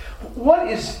Lord? What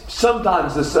is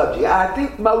sometimes the subject? I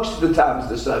think most of the time is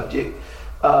the subject.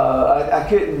 I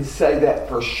couldn't say that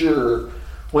for sure.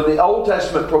 When the Old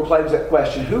Testament proclaims that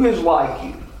question, who is like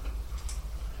you?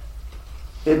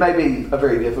 It may be a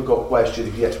very difficult question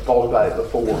if you haven't thought about it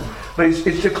before. But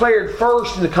it's declared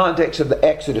first in the context of the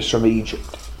Exodus from Egypt.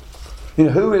 You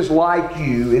know, who is like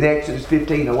you in Exodus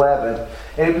 15:11.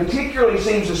 And it particularly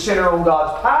seems to center on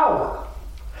God's power.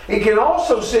 It can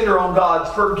also center on God's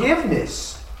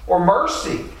forgiveness or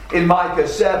mercy in Micah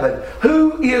 7.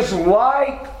 Who is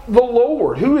like the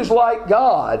Lord? Who is like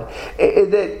God?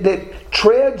 That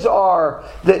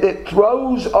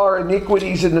throws our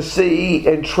iniquities in the sea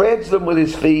and treads them with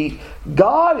His feet.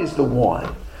 God is the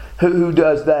one who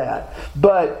does that.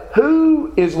 But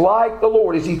who is like the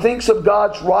Lord? As he thinks of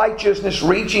God's righteousness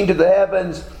reaching to the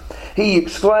heavens, he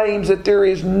exclaims that there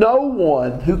is no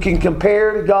one who can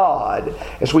compare to God.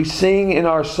 As we sing in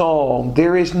our song,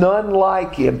 there is none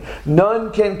like Him.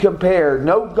 None can compare.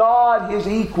 No God His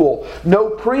equal.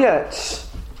 No prince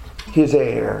His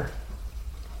heir.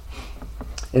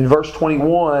 In verse 20,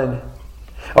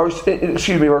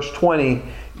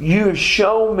 you have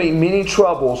shown me many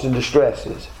troubles and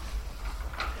distresses.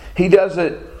 He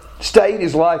doesn't state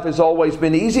his life has always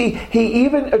been easy. He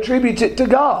even attributes it to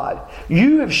God.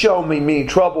 You have shown me many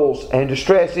troubles and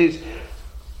distresses,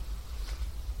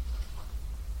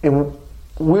 and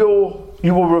you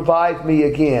will revive me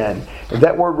again. And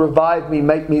that word revive me,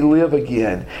 make me live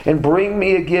again, and bring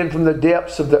me again from the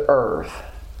depths of the earth.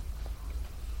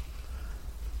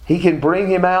 He can bring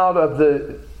him out of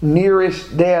the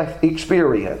nearest death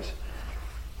experience.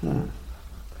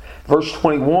 Verse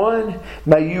 21,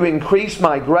 may you increase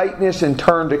my greatness and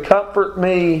turn to comfort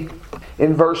me.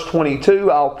 In verse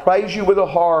 22, I'll praise you with a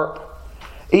harp,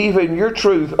 even your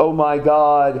truth, O my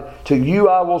God. To you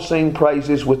I will sing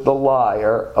praises with the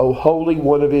lyre, O Holy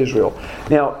One of Israel.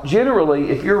 Now, generally,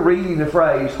 if you're reading the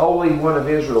phrase Holy One of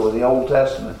Israel in the Old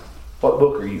Testament, what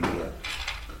book are you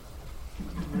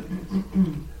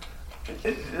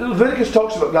in? Leviticus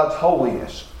talks about God's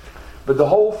holiness. But the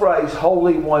whole phrase,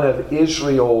 Holy One of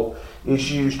Israel,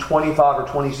 is used 25 or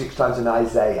 26 times in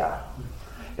Isaiah.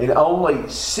 And only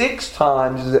 6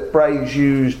 times is that phrase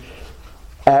used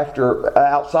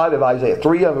outside of Isaiah.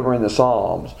 3 of them are in the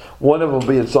Psalms. One of them will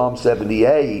be in Psalm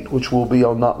 78, which will be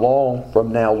on not long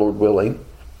from now, Lord willing.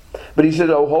 But he said,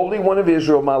 O Holy One of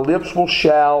Israel, my lips will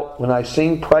shout when I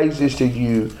sing praises to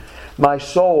you. My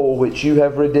soul, which you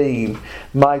have redeemed,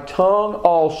 my tongue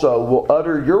also will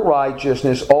utter your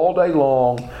righteousness all day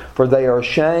long, for they are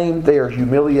ashamed, they are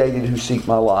humiliated who seek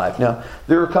my life. Now,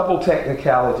 there are a couple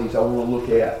technicalities I want to look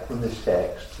at from this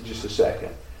text in just a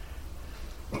second.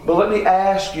 But let me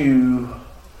ask you,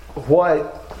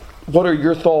 what are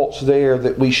your thoughts there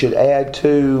that we should add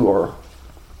to or...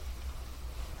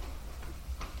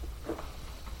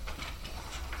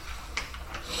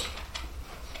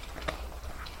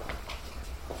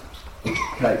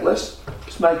 Okay, let's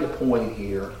make a point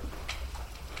here.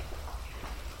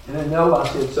 And I know I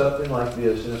said something like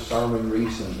this in a sermon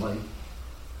recently.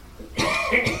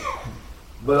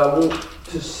 But I want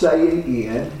to say it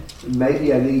again.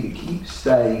 Maybe I need to keep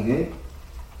saying it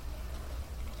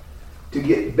to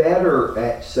get better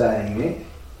at saying it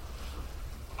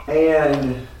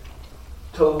and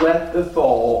to let the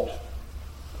thought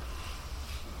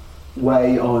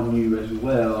weigh on you as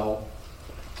well.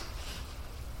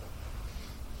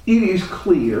 It is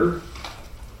clear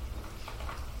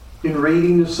in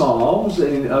reading the Psalms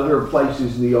and in other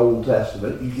places in the Old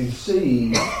Testament, you can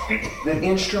see that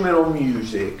instrumental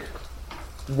music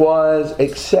was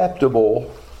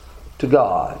acceptable to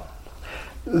God.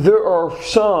 There are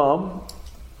some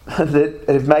that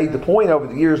have made the point over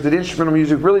the years that instrumental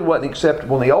music really wasn't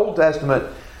acceptable in the Old Testament.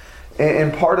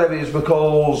 And part of it is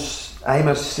because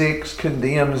Amos 6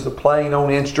 condemns the playing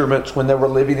on instruments when they were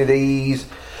living at ease.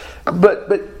 But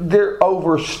they're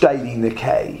overstating the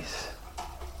case.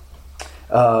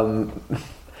 And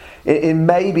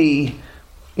maybe,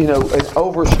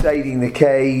 overstating the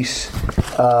case,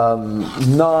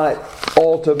 not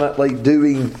ultimately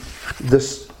doing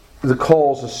the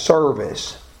cause of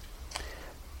service.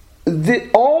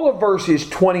 All of verses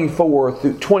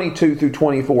 22 through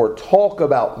 24 talk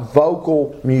about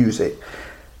vocal music.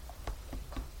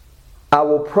 I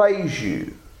will praise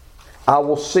you. I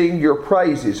will sing your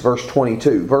praises, verse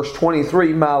 22. Verse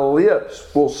 23, my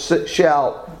lips will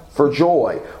shout for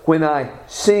joy when I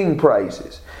sing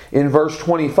praises. In verse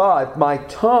 25, my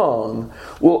tongue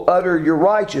will utter your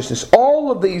righteousness.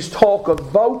 All of these talk of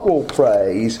vocal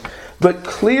praise, but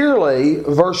clearly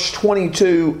verse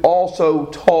 22 also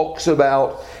talks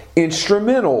about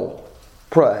instrumental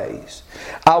praise.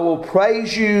 I will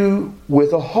praise you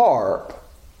with a harp.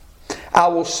 I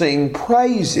will sing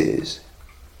praises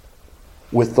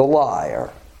with the lyre.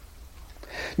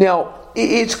 Now,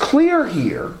 it's clear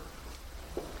here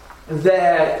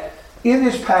that in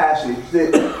this passage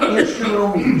that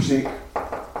instrumental music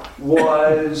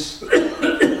was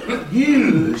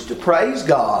used to praise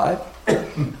God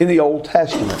in the Old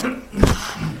Testament.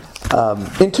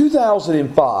 In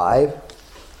 2005,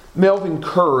 Melvin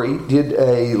Curry did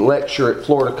a lecture at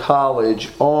Florida College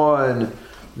on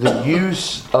the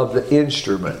use of the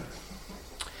instrument.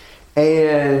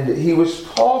 And he was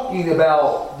talking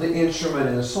about the instrument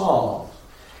in the Psalms.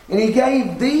 And he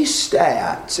gave these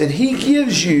stats, and he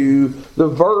gives you the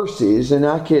verses, and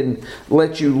I can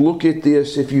let you look at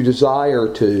this if you desire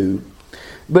to.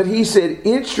 But he said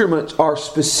instruments are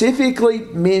specifically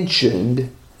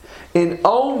mentioned in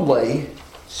only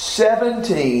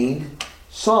 17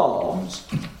 Psalms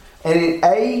and in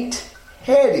 8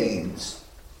 headings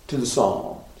to the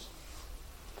Psalms.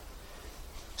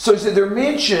 So he said they're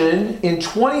mentioned in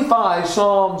 25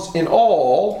 Psalms in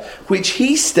all, which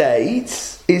he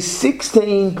states is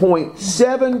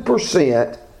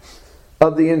 16.7%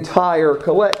 of the entire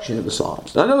collection of the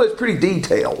Psalms. Now, I know that's pretty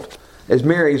detailed, as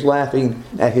Mary's laughing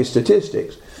at his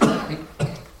statistics.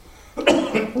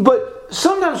 But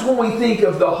sometimes when we think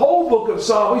of the whole book of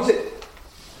Psalms, we say,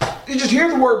 you just hear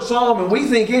the word Psalm and we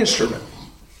think instrument.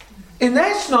 And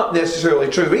that's not necessarily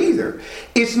true either.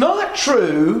 It's not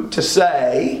true to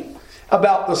say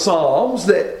about the Psalms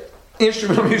that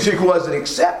instrumental music wasn't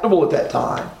acceptable at that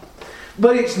time.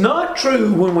 But it's not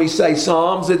true when we say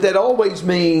Psalms that always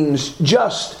means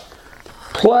just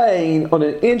playing on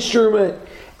an instrument,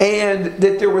 and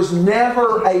that there was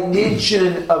never a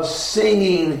mention of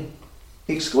singing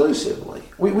exclusively.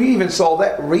 We even saw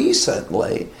that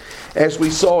recently, as we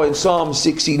saw in Psalm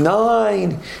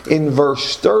 69 in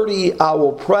verse 30, I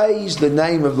will praise the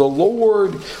name of the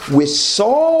Lord with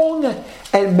song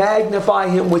and magnify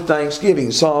Him with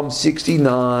thanksgiving. Psalm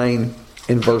 69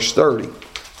 in verse 30.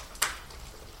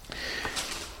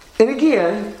 And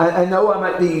again, I know I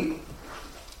might be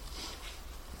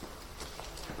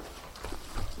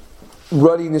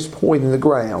running this point in the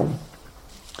ground,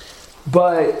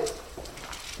 but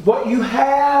what you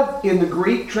have in the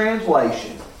Greek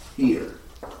translation here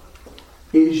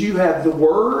is you have the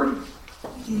word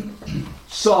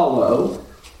solo,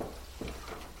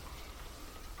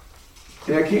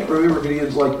 and I can't remember if it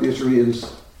ends like this or it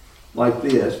ends like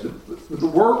this, but the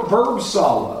verb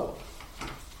solo.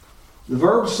 The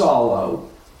verb solo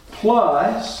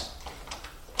plus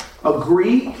a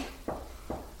Greek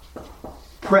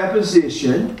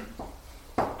preposition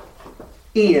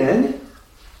in,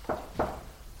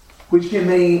 which can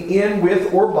mean in,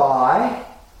 with, or by.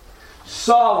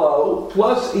 Solo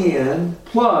plus in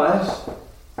plus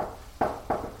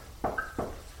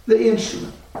the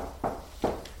instrument.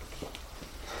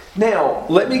 Now,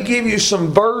 let me give you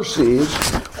some verses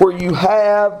where you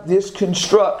have this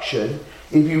construction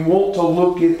if you want to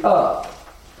look it up.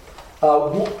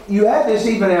 You have this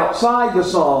even outside the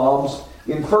Psalms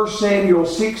in 1 Samuel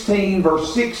 16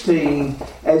 verse 16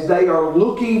 as they are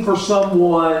looking for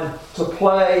someone to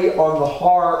play on the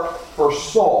harp for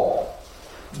Saul.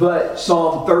 But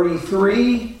Psalm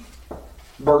 33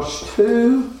 verse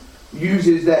 2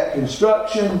 uses that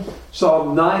construction.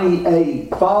 Psalm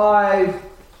 98:5,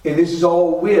 and this is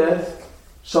all with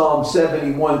Psalm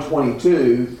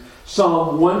 71:22.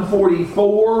 Psalm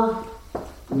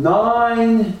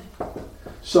 144:9,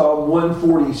 Psalm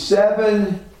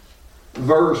 147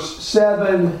 verse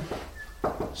 7,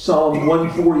 Psalm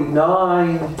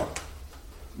 149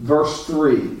 verse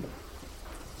 3.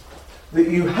 that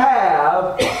you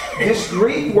have this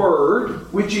Greek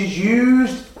word which is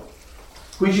used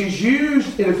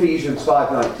in Ephesians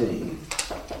 5:19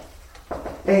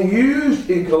 and used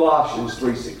in Colossians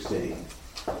 3:16.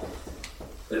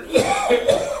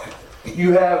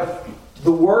 You have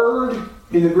the word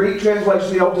in the Greek translation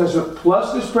of the Old Testament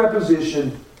plus this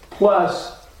preposition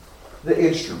plus the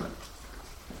instrument.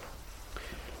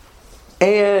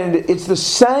 And it's the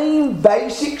same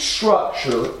basic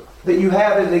structure that you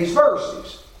have in these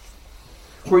verses,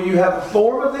 where you have a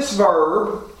form of this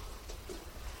verb.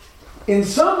 In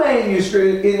some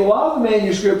manuscripts, in a lot of the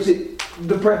manuscripts,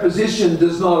 the preposition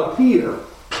does not appear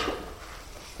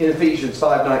in Ephesians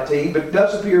 5:19, but it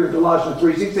does appear in Colossians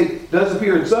 3:16. It does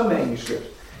appear in some manuscripts.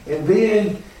 And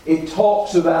then it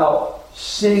talks about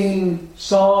singing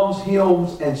psalms,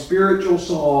 hymns, and spiritual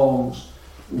songs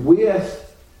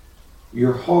with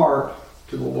your heart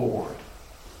to the Lord.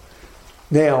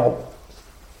 Now,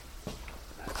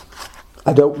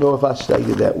 I don't know if I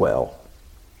stated that well.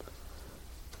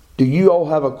 Do you all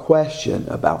have a question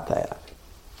about that?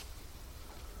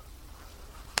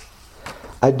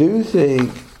 I do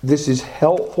think this is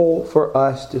helpful for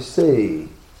us to see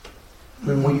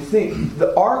when we think.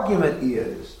 The argument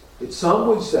is that some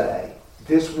would say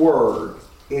this word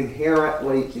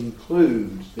inherently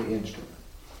includes the instrument.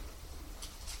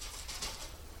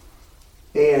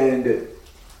 And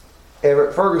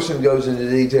Everett Ferguson goes into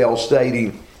detail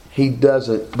stating he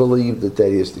doesn't believe that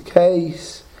that is the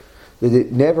case, that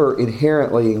it never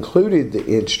inherently included the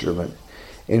instrument.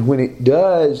 And when it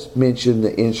does mention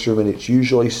the instrument, it's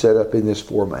usually set up in this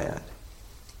format.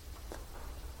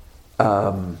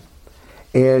 And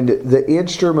the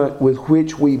instrument with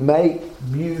which we make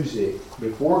music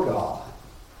before God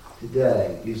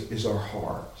today is our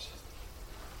hearts.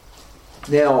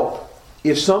 Now,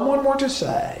 if someone were to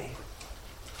say,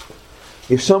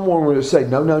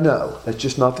 no, that's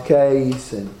just not the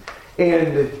case, and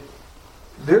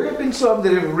there have been some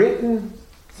that have written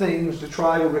things to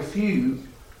try to refute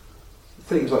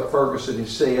things like Ferguson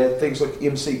has said, things like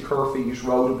M.C. Curfews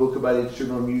wrote a book about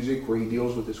instrumental music where he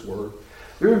deals with this word.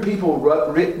 There have been people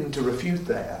written to refute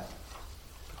that.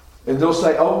 And they'll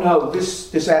say, oh no,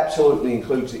 this absolutely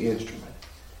includes the instrument.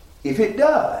 If it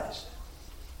does,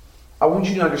 I want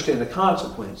you to understand the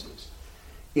consequences.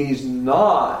 It is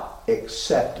not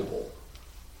acceptable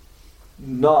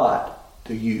not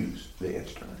to use the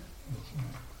instrument.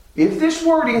 If this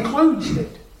word includes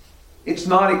it, it's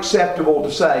not acceptable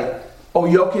to say, oh,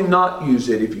 you cannot use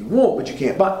it if you want, but you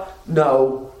can't. But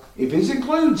no, if it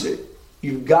includes it,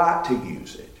 you've got to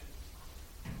use it.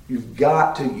 You've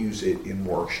got to use it in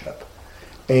worship.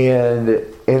 And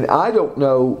I don't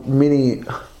know many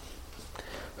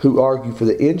who argue for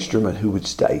the instrument who would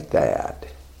state that.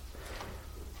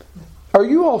 Are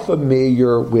you all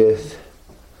familiar with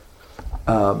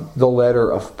the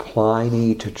letter of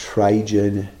Pliny to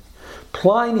Trajan?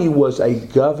 Pliny was a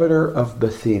governor of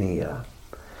Bithynia,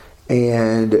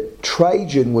 and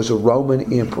Trajan was a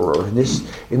Roman emperor. And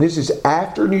this is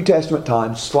after New Testament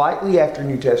times, slightly after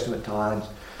New Testament times.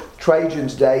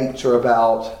 Trajan's dates are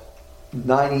about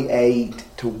 98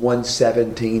 to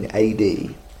 117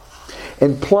 AD.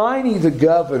 And Pliny the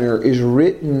governor is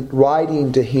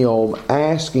writing to him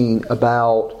asking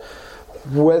about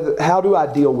how do I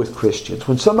deal with Christians?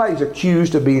 When somebody's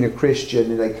accused of being a Christian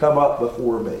and they come up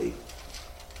before me,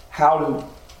 how do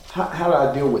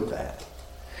I deal with that?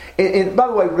 And by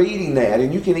the way, reading that,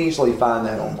 and you can easily find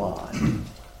that online.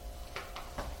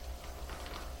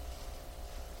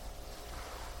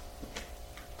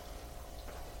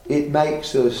 It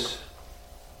makes us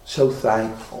so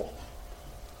thankful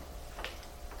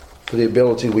for the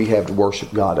ability we have to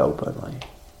worship God openly.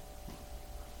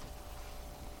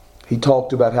 He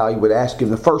talked about how he would ask him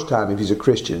the first time if he's a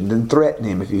Christian, and then threaten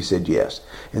him if he said yes.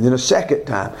 And then a second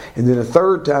time, and then a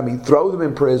third time, he'd throw them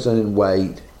in prison and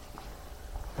wait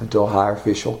until a higher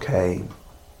official came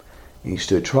and he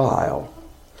stood trial.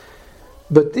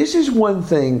 But this is one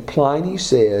thing Pliny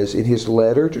says in his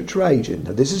letter to Trajan.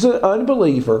 Now, this is an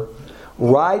unbeliever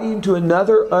writing to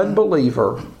another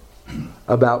unbeliever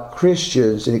about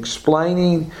Christians and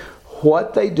explaining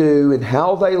what they do and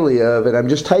how they live. And I'm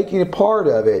just taking a part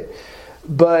of it.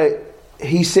 But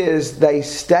he says they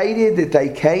stated that they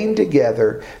came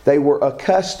together. They were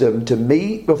accustomed to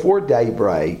meet before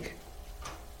daybreak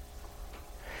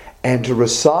and to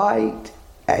recite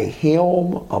a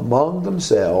hymn among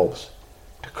themselves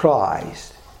to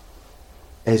Christ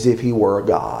as if he were a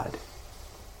God.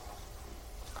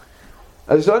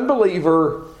 This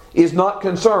unbeliever is not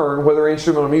concerned whether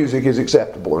instrumental music is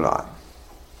acceptable or not.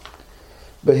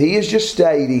 But he is just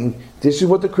stating, this is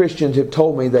what the Christians have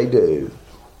told me they do.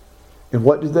 And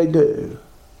what did they do?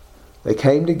 They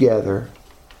came together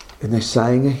and they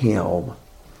sang a hymn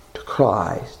to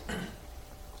Christ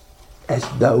as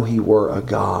though He were a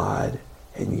God.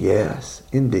 And yes,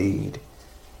 indeed,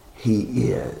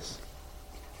 He is.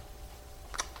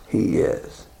 He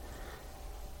is.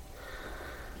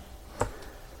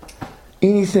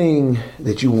 Anything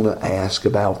that you want to ask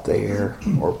about there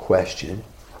or question?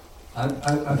 I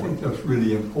think that's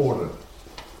really important,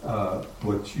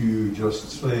 what you just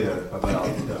said about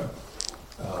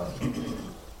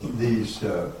these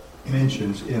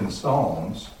mentions in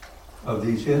Psalms of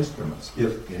these instruments.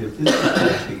 If this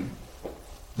is teaching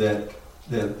that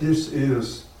this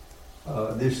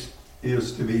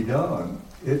is to be done,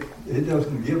 it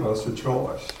doesn't give us a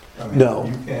choice. I mean, No.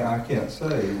 I can't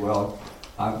say, well,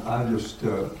 I just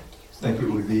think it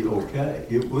would be okay.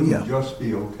 It wouldn't just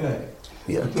be okay.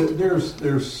 Yeah. But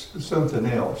there's something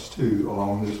else too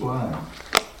along this line.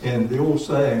 And the old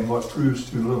saying, what proves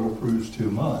too little proves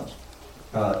too much.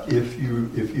 If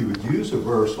you would use a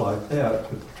verse like that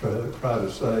to try to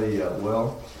say,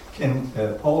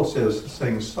 Paul says to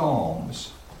sing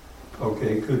psalms.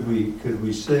 Okay, could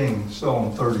we sing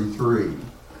Psalm 33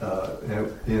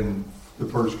 in the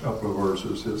first couple of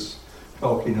verses? It's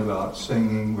talking about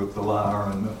singing with the lyre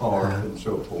and the harp and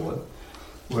so forth.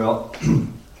 Well,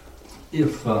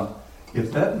 if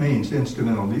that means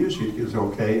instrumental music is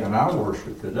okay in our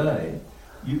worship today,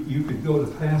 you could go to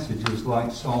passages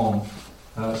like Psalm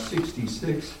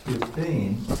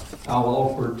 66:15. I'll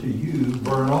offer to you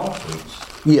burnt offerings.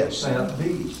 Yes. Fat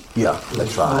beast. Yeah,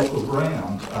 that's right. Of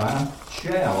rams, I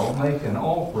shall make an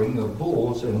offering of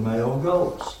bulls and male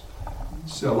goats.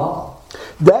 Selah.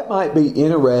 That might be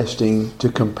interesting to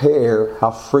compare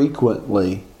how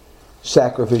frequently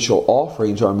sacrificial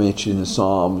offerings are mentioned in the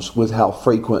Psalms with how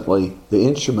frequently the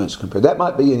instruments compare. That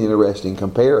might be an interesting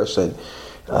comparison.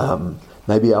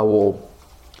 Maybe I will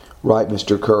write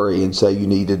Mr. Curry and say you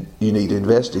need to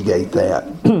investigate that.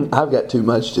 I've got too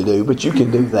much to do, but you can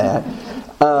do that.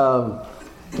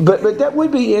 But that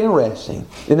would be interesting,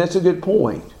 and that's a good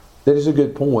point. That is a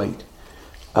good point.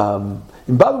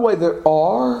 And by the way, there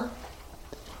are,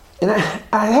 and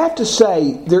I have to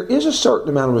say, there is a certain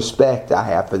amount of respect I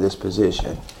have for this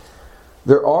position.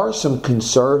 There are some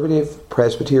conservative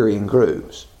Presbyterian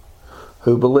groups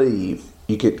who believe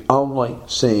you can only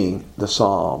sing the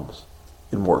Psalms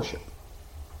in worship.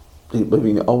 You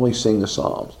can only sing the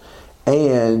Psalms.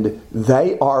 And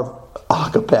they are a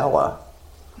cappella.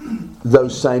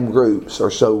 Those same groups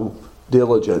are so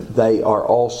diligent. They are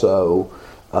also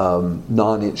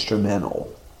non-instrumental.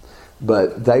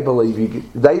 But they believe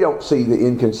they don't see the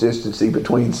inconsistency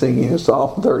between singing a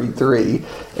Psalm 33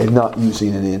 and not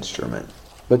using an instrument.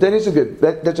 But that is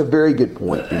that's a very good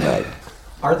point you made.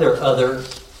 Are there other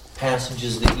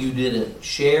passages that you didn't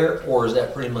share, or is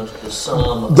that pretty much the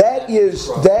sum of those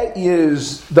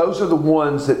are the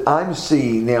ones that I'm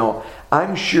seeing now.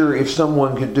 I'm sure if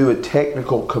someone could do a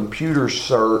technical computer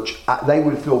search, they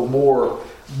would feel more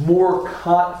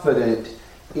confident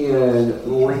in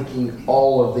linking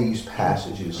all of these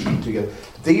passages together.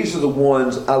 These are the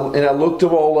ones, and I looked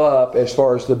them all up as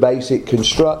far as the basic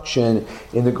construction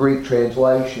in the Greek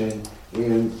translation,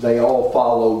 and they all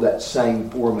follow that same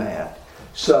format.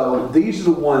 So these are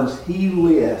the ones he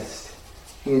lists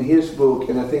in his book,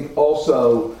 and I think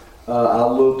also I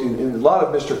looked in a lot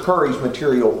of Mr. Curry's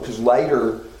material, because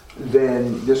later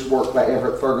than this work by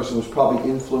Everett Ferguson was probably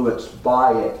influenced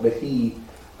by it, but he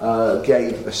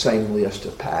gave the same list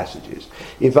of passages.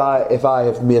 If I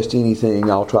have missed anything,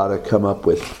 I'll try to come up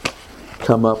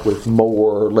with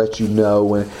more, or let you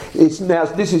know. And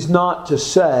this is not to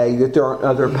say that there aren't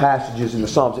other passages in the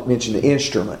Psalms that mention the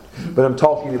instrument, but I'm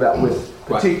talking about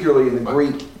particularly in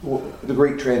the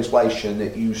Greek translation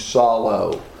that use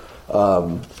solo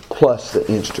plus the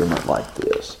instrument like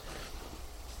this.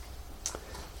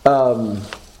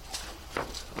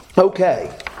 Okay.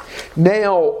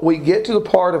 Now we get to the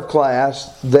part of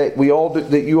class that you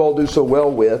all do so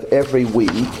well with every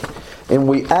week, and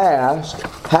we ask,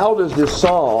 how does this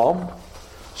psalm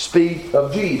speak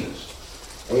of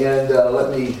Jesus? And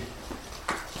let me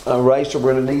erase.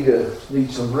 We're going to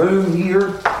need some room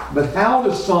here. But how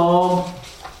does Psalm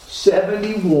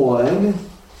 71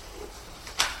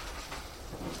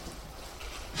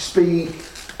 speak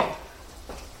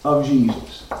of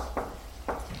Jesus?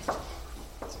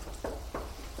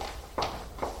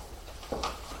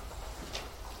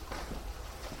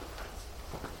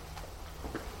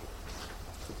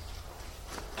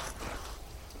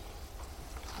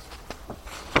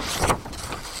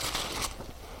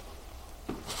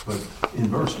 But in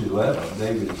verse 11,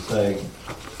 David is saying,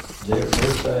 they're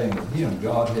saying of him,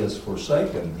 God has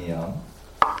forsaken him.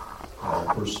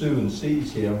 pursue and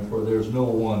seize him, for there's no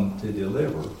one to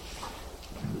deliver.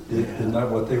 Isn't that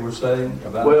what they were saying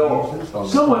about Jesus?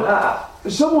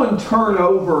 Someone turn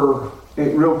over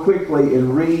it real quickly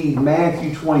and read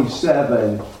Matthew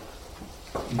 27,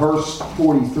 verse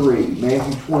 43.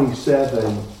 Matthew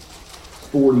 27,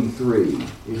 43.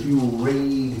 If you will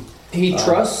read. He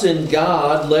trusts in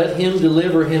God, let him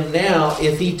deliver him now,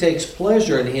 if he takes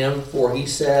pleasure in him, for he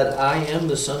said, I am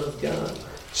the Son of God.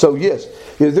 So yes,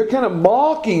 they're kind of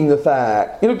mocking the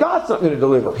fact, God's not going to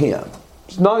deliver him.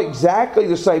 It's not exactly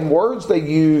the same words they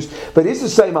use, but it's the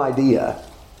same idea.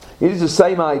 It is the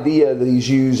same idea that he's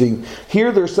using.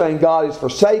 Here they're saying God has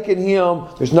forsaken him.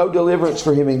 There's no deliverance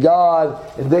for him in God.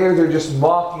 And there they're just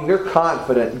mocking. They're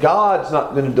confident God's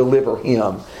not going to deliver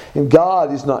him. And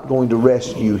God is not going to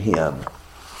rescue him.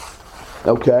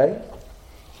 Okay?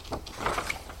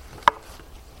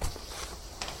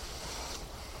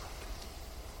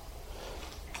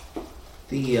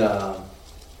 The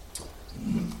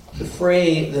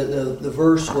phrase, the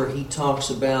verse where he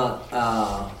talks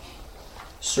about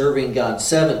serving God,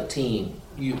 17.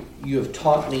 You have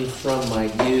taught me from my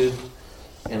youth,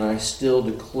 and I still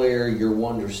declare your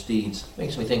wondrous deeds.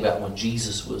 Makes me think about when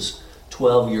Jesus was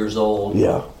 12 years old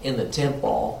in the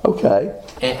temple. Okay.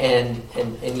 And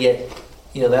yet,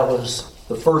 that was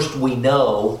the first we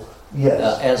know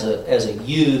as a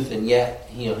youth, and yet,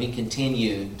 he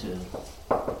continued to.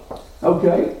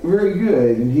 Okay, very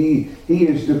good. And he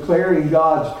is declaring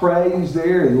God's praise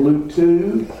there in Luke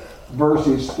 2,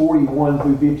 verses 41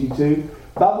 through 52.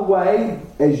 By the way,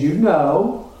 as you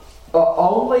know, the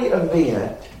only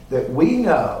event that we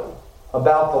know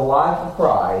about the life of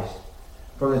Christ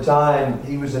from the time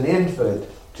he was an infant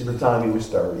to the time he was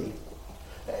 30.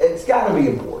 It's got to be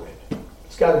important.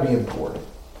 It's got to be important.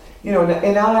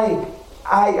 And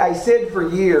I said for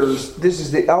years, this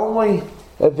is the only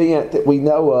event that we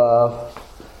know of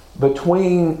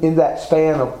in that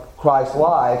span of Christ's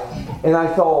life, and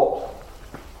I thought,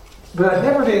 but I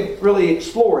never did really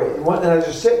explore it. And I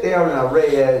just sat down and I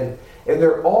read, and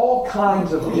there are all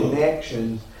kinds of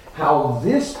connections how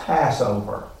this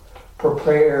Passover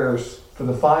prepares for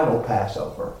the final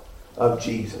Passover of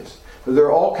Jesus. But there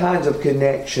are all kinds of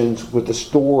connections with the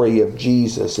story of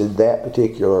Jesus in that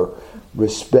particular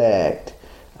respect.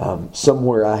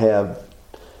 Somewhere I have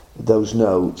those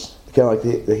notes, kind of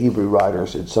like the Hebrew writer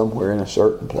said, somewhere in a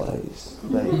certain place.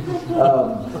 But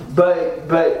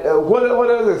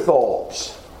what other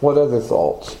thoughts? What other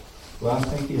thoughts? Well, I'm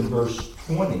thinking in verse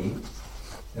 20,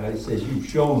 it says, "You've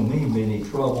shown me many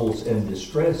troubles and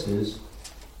distresses.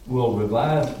 Will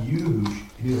revive you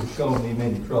who have shown me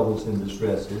many troubles and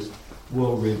distresses.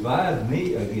 Will revive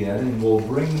me again and will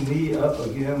bring me up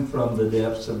again from the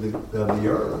depths of the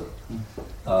earth."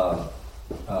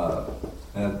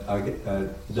 And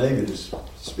David is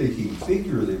speaking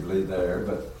figuratively there,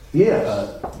 but yes.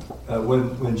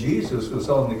 When Jesus was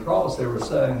on the cross, they were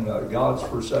saying God's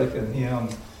forsaken him.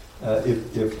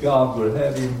 If God would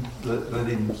have him, let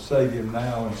him save him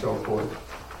now, and so forth.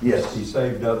 Yes, he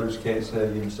saved others, can't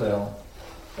save himself.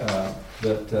 I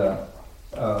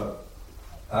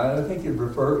think it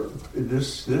refers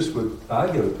this would I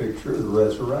get a picture of the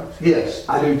resurrection. Yes,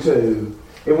 I do too.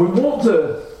 And we want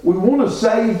to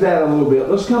save that a little bit.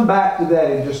 Let's come back to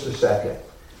that in just a second.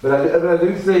 But I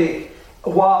do think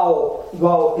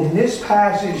while in this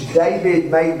passage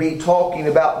David may be talking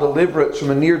about deliverance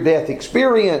from a near-death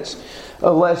experience,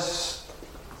 let's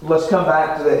come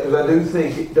back to that, because I do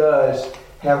think it does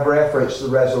have reference to the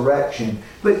resurrection.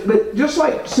 But just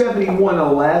like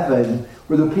 71:11,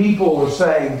 where the people are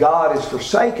saying, God has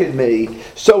forsaken me,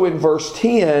 so in verse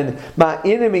 10, my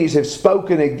enemies have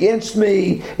spoken against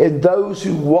me, and those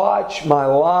who watch my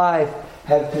life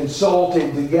have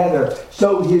consulted together.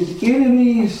 So his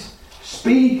enemies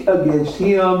speak against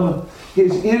him.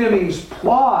 His enemies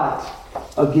plot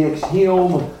against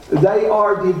him. They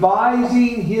are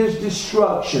devising his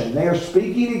destruction. They are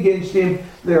speaking against him.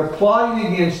 They are plotting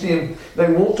against him.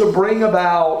 They want to bring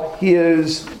about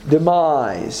his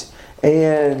demise.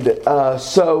 And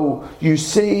so you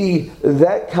see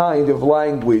that kind of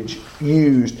language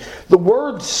used. The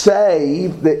word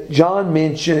save that John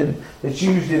mentioned, that's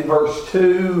used in verse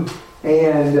 2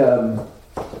 and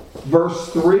verse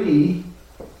 3,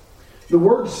 the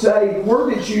word save, the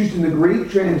word that's used in the Greek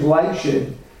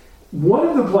translation, one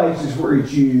of the places where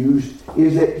it's used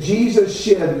is that Jesus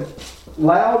shed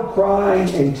loud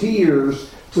crying and tears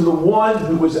to the one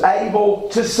who was able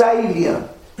to save him.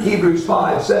 Hebrews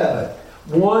 5:7.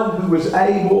 One who was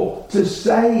able to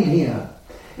save him.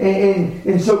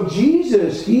 And so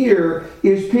Jesus here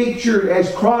is pictured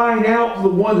as crying out to the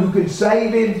one who could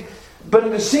save him. But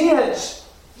in a sense,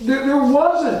 there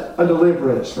wasn't a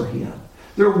deliverance for him.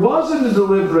 There wasn't a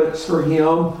deliverance for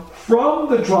him from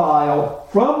the trial,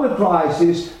 from the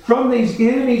crisis, from these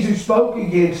enemies who spoke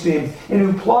against him and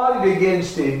who plotted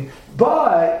against him.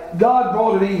 But God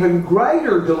brought an even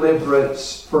greater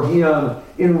deliverance for him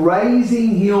in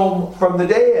raising him from the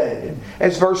dead.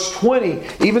 As verse 20,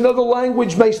 even though the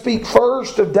language may speak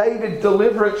first of David's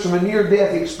deliverance from a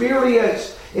near-death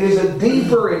experience, it is a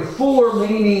deeper and fuller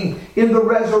meaning in the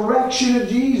resurrection of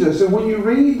Jesus. And when you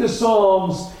read the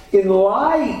Psalms in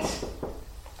light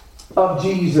of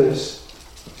Jesus,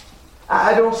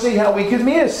 I don't see how we could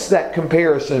miss that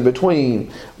comparison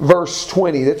between verse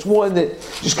 20. That's one that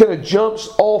just kind of jumps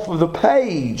off of the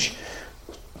page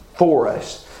for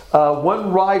us.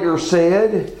 One writer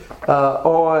said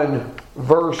on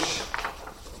verse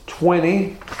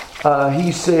 20,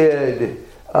 he said,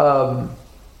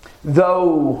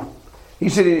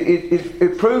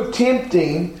 it proved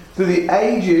tempting through the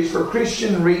ages for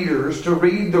Christian readers to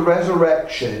read the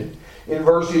resurrection in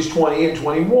verses 20 and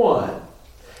 21.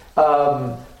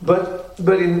 But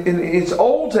in its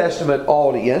Old Testament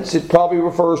audience, it probably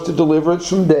refers to deliverance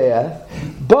from death.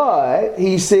 But,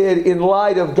 he said, in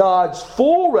light of God's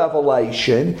full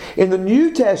revelation in the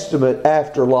New Testament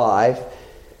afterlife,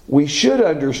 we should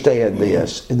understand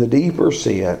this in the deeper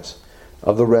sense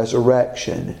of the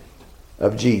resurrection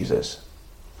of Jesus.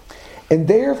 And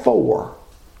therefore,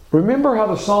 remember how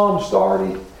the psalm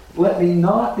started? Let me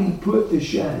not be put to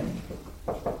shame.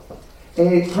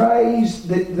 And it prays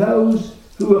that those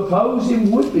who oppose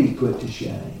him would be put to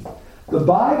shame. The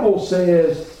Bible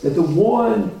says that the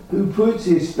one who puts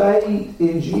his faith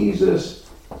in Jesus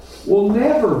will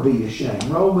never be ashamed.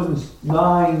 Romans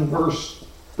 9 verse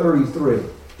 33.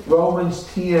 Romans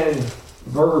 10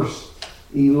 verse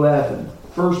 11.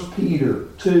 1 Peter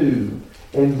 2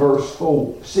 and verse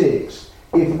 6.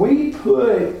 If we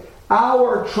put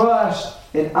our trust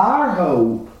and our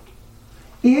hope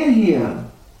in him,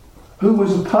 who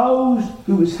was opposed,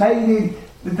 who was hated,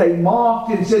 that they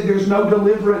mocked and said there's no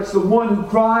deliverance, the one who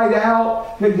cried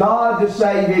out to God to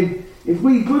save him. If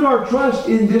we put our trust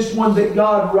in this one that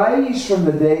God raised from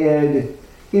the dead,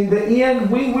 in the end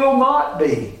we will not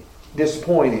be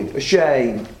disappointed,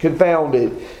 ashamed,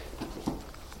 confounded.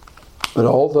 But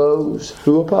all those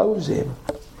who oppose him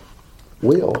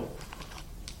will.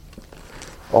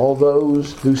 All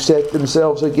those who set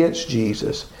themselves against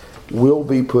Jesus will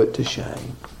be put to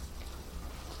shame.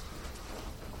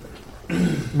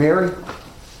 Mary?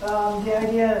 The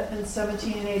idea in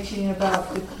 17 and 18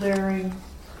 about declaring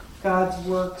God's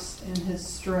works and his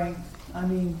strength. I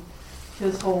mean,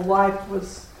 his whole life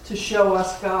was to show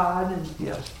us God and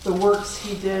the works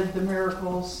he did, the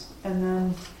miracles, and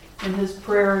then in his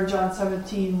prayer in John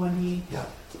 17 when he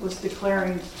was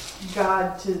declaring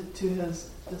God to his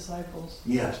disciples.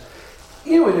 Yes.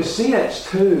 You know, in a sense,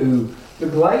 too, the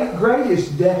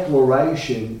greatest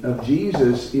declaration of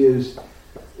Jesus is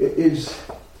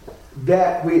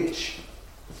that which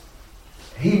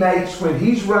he makes when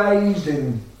he's raised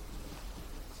and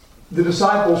the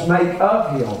disciples make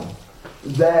of him,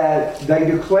 that they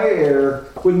declare,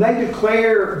 when they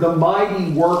declare the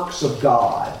mighty works of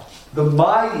God, the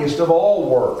mightiest of all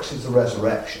works is the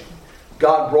resurrection.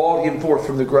 God brought him forth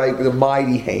from the grave with a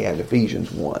mighty hand,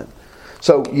 Ephesians 1.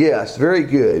 So, yes, very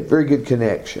good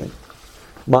connection.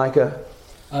 Micah?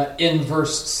 In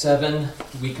verse 7,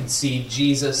 we can see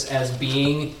Jesus as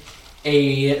being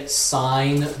a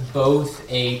sign, both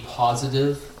a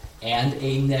positive and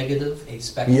a negative, a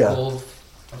spectacle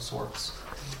of sorts.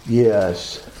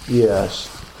 Yes.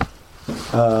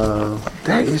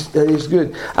 That is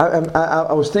good.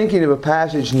 I was thinking of a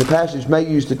passage, and the passage may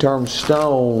use the term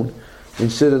stone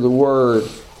instead of the word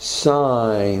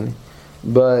sign,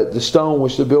 but the stone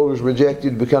which the builders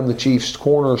rejected become the chief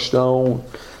cornerstone,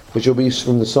 which will be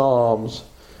from the Psalms.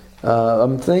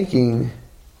 I'm thinking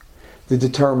that the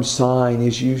term sign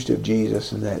is used of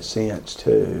Jesus in that sense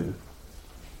too,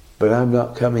 but I'm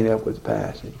not coming up with the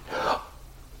passage.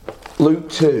 Luke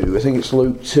 2, I think it's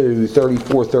Luke 2,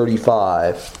 34,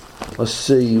 35. Let's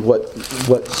see what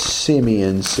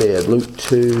Simeon said. Luke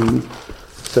 2,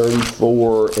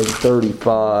 34 and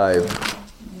 35.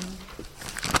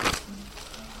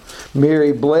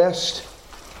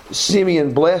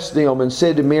 Simeon blessed them and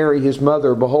said to Mary his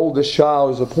mother, Behold, this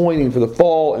child is appointing for the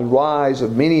fall and rise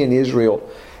of many in Israel,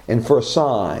 and for a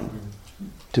sign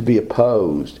to be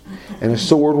opposed. And a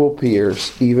sword will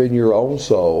pierce even your own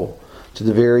soul, to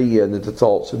the very end that the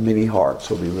thoughts of many hearts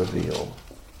will be revealed.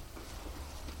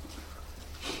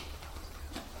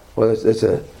 Well,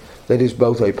 that is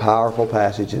both a powerful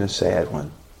passage and a sad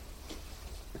one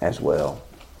as well.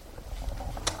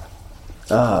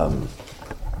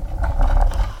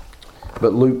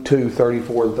 but Luke 2,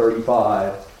 34 and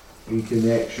 35 in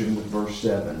connection with verse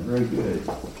 7. Very good.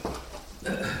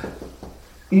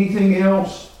 Anything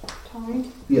else?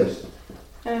 Tommy, Yes.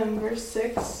 verse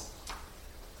 6.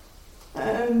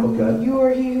 Okay. You are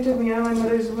he who took me out of my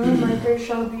mother's womb. My praise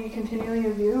shall be continually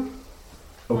of you.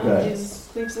 Okay. Jesus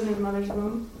sleeps in his mother's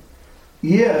womb.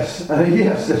 Yes,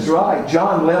 yes, that's right.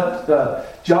 John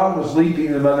was leaping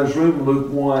in the mother's womb,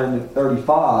 Luke 1,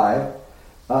 35.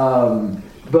 Oh,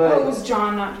 it was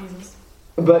John, not Jesus.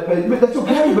 But that's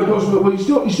okay, because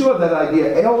you still have that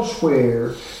idea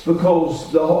elsewhere,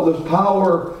 because the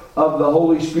power of the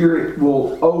Holy Spirit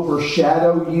will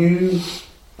overshadow you,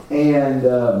 and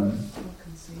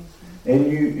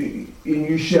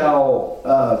you shall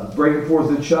bring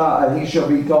forth a child, and he shall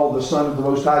be called the Son of the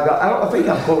Most High God. I think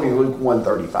I'm quoting Luke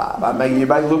 1:35. You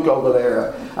may look over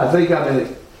there. I think I'm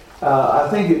in. I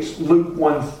think it's Luke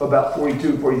 1 about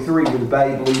 42, 43, when the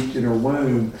babe leaped in her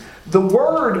womb. The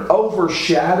word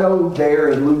overshadowed there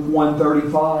in Luke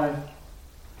 1:35.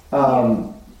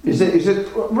 Is it?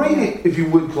 Read it if you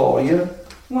would, Claudia.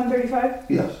 135.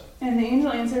 Yes. And the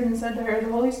angel answered and said to her,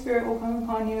 the Holy Spirit will come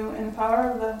upon you, and the power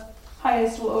of the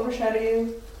highest will overshadow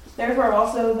you. Therefore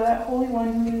also that Holy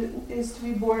One who is to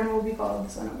be born will be called the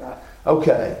Son of God.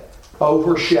 Okay.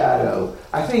 Overshadow.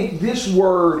 I think this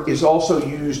word is also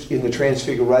used in the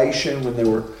Transfiguration when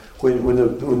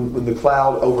the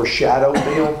cloud overshadowed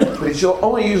them. But it's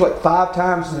only used like 5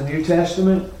 times in the New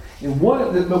Testament. And one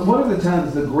of the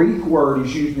times the Greek word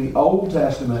is used in the Old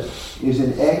Testament is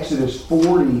in Exodus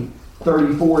 40,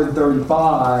 34 and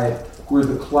 35, where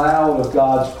the cloud of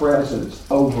God's presence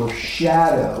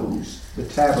overshadows the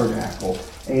tabernacle.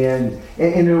 And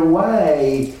in a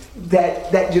way,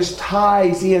 that just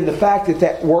ties in the fact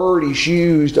that word is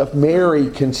used of Mary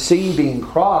conceiving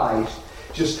Christ,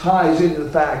 just ties into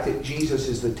the fact that Jesus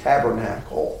is the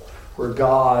tabernacle where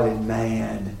God and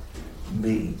man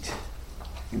meet.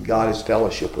 And God is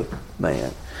fellowship with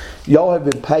man. Y'all have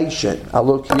been patient. I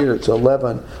look here, it's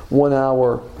 1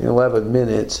 hour and 11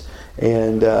 minutes.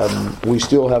 And we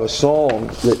still have a song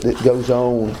that goes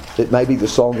on, that may be the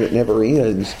song that never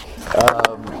ends.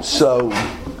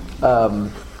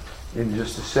 In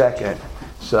just a second.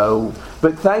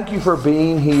 But thank you for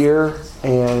being here.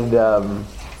 And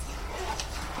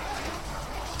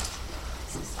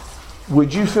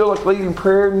would you feel like leading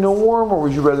prayer, Norm, or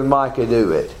would you rather Micah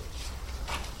do it?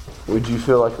 Would you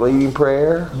feel like leading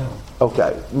prayer? No.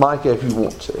 Okay, Micah, if you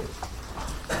want to.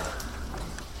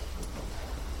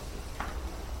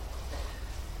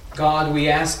 God, we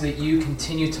ask that you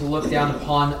continue to look down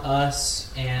upon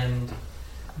us and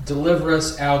deliver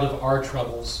us out of our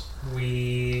troubles.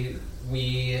 We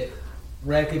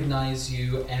recognize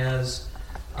you as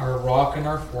our rock and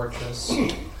our fortress.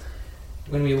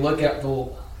 When we look at the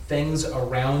things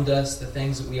around us, the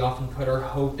things that we often put our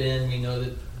hope in, we know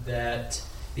that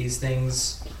these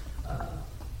things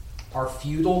are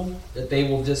futile, that they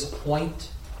will disappoint,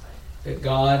 that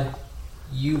God,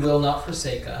 you will not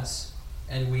forsake us.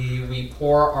 And we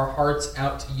pour our hearts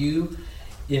out to you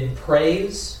in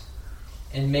praise.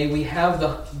 And may we have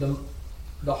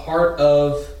the heart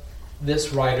of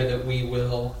this writer, that we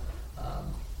will,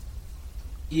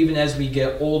 even as we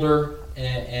get older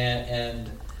and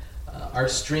our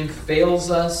strength fails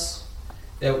us,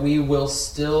 that we will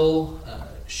still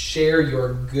share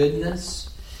your goodness,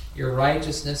 your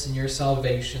righteousness, and your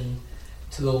salvation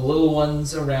to the little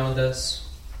ones around us,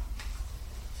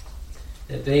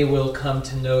 that they will come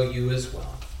to know you as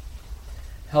well.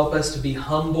 Help us to be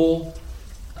humble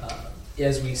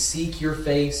as we seek your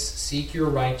face, seek your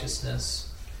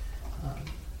righteousness,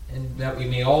 and that we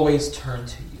may always turn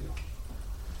to you.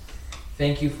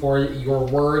 Thank you for your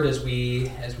word as we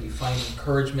find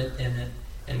encouragement in it,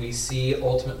 and we see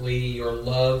ultimately your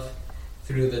love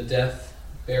through the death,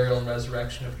 burial, and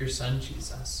resurrection of your Son,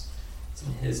 Jesus. It's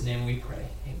in his name we pray.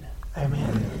 Amen.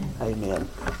 Amen. Amen.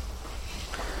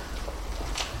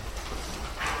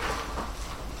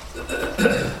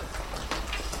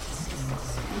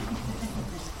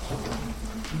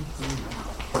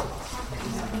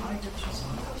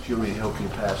 Do you want me to help you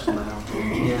pass them out?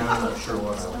 Yeah, I'm not sure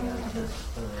what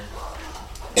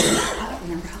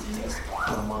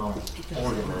I'm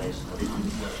organized.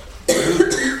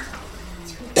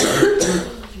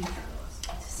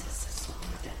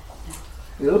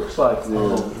 It looks like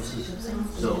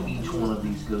So each one of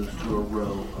these goes to a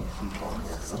row of people.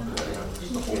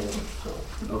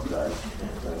 Okay.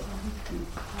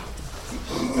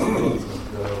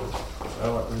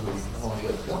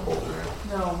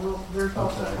 No, there's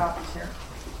also copies here.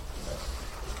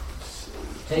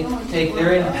 Take.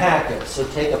 They're in packets. So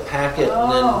take a packet and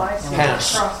Oh, I then see.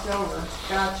 pass. Crossed over.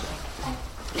 Gotcha.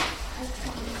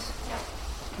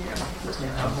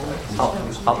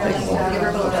 I'll take one. Give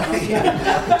her both.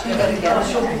 Two go together.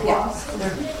 Yeah.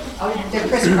 They're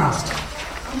crisscrossed.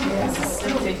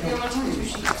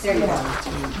 There you go.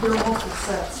 They're multiple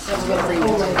sets. So we'll go for you. I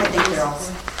think they're all.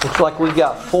 Looks like we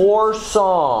got 4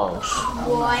 songs.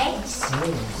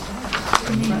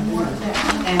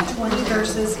 And 20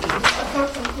 verses each.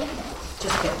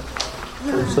 Just kidding.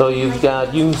 So you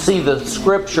can see the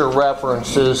scripture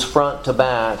references front to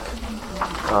back.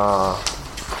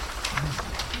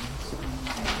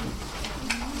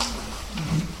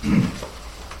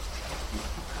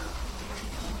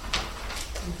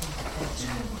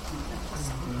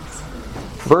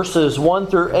 Verses 1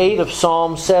 through 8 of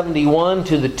Psalm 71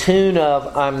 to the tune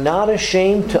of I'm Not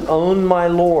Ashamed to Own My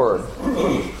Lord.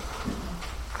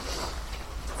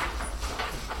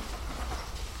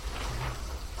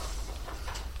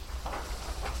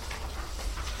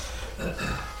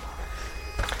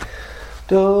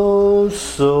 So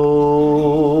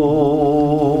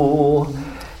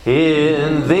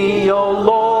in Thee, O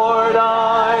Lord,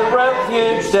 I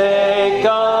refuge take,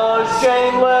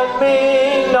 ashamed let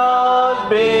me not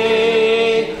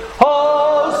be.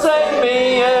 Oh, save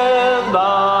me in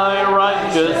Thy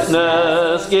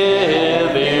righteousness,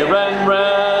 give ear and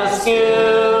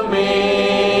rescue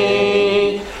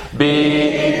me.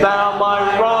 Be Thou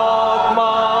my rock,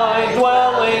 my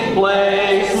dwelling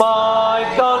place, my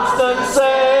constant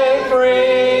safe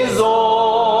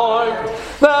resort.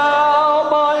 Thou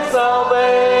my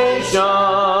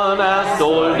salvation hast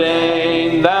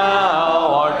ordained,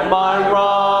 Thou art my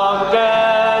rock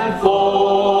and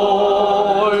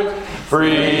fort.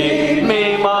 Free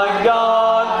me, my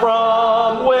God,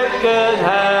 from wicked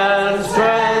hands,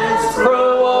 trends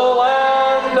cruel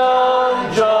and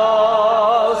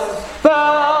unjust.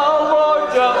 Thou,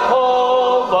 Lord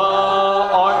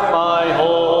Jehovah, art my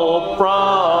hope.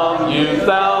 From You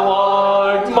Thou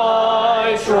art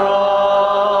my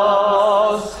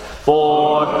trust.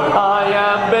 For I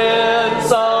have been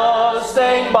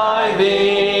sustained by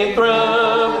Thee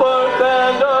through birth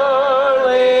and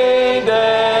early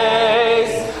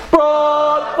days,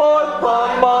 brought forth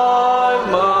from my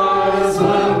mother's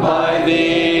womb by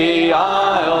Thee.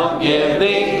 I'll give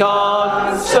Thee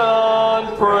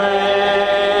constant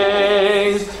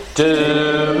praise.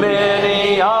 To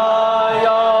many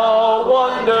I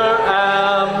wonder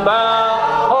am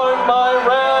Thou art my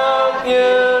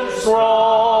refuge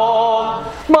strong.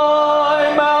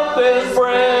 My mouth is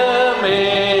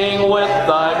brimming with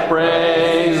Thy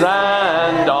praise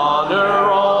and honor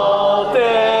all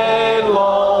day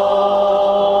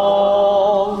long.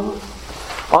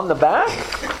 On the back,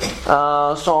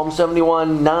 Psalm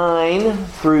 71, 9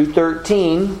 through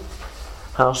 13.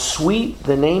 How sweet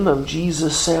the name of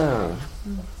Jesus sounds.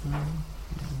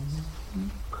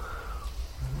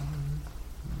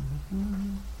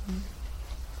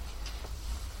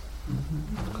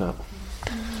 Okay.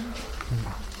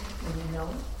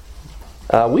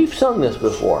 We've sung this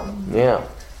before. Yeah.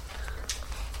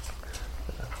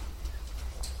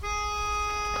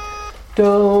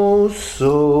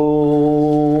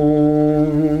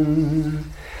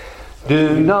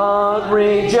 Do not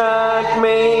reject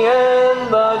me in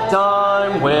the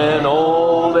time when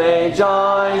old age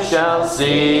I shall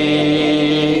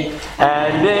see,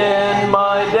 and in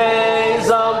my days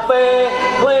of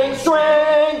failing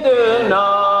strength do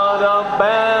not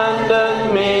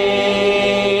abandon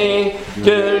me.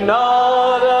 Do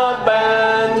not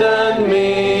abandon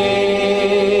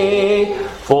me.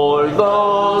 For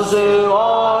those who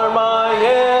are my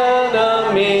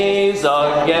enemies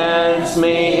against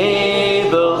me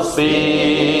evil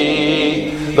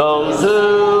speak. Those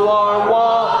who are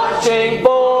watching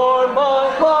for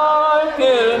my life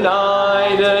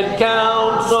united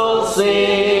counsel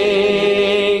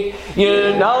seek.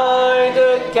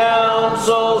 United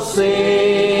counsel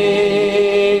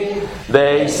seek.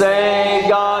 They say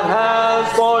God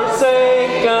has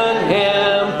forsaken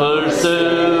him,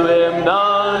 pursue him,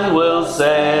 none will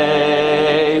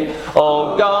save.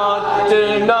 Oh God,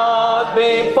 do not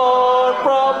be far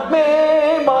from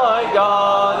me, my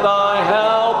God, Thy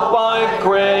help I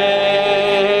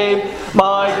crave.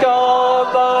 My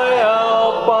God, Thy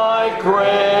help I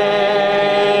crave.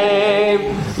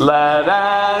 Let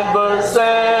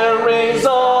adversaries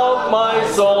of my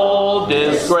soul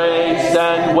disgraced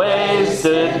and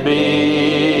wasted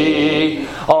be,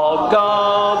 all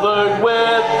covered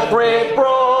with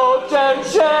reproach and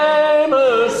shame,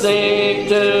 who seek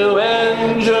to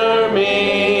injure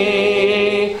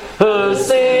me, who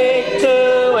seek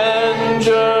to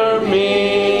injure me.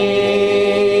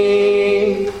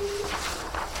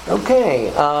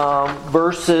 Okay,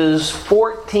 verses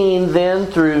 14 then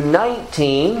through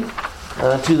 19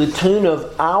 to the tune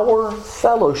of Our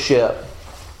Fellowship.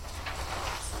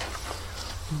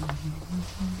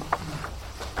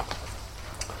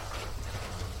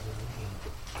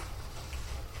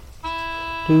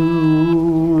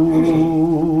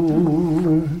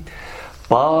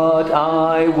 But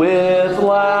I with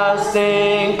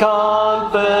lasting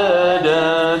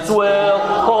confidence will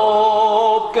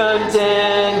hope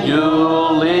continually,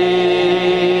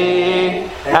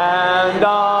 and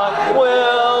I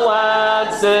will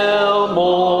add still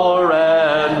more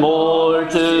and more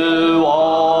to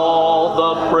all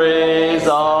the praise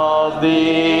of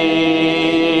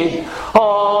Thee.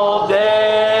 All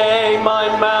day my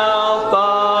mouth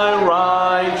thy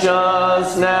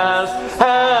righteousness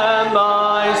and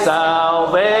thy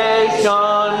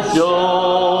salvation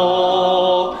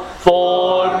show,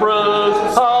 for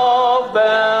proofs of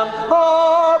them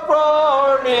are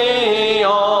burning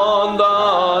on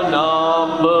the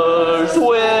numbers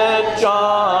which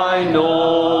I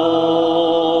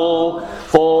know.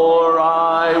 For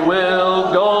I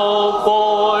will go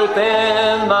forth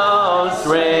in the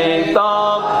strength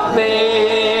of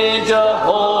Thee,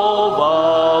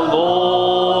 Jehovah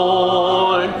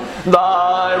Lord.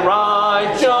 Thy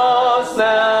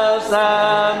righteousness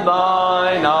and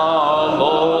thine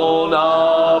alone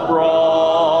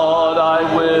abroad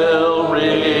I will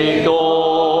record.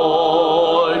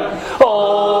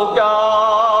 O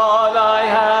God, I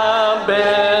have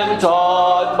been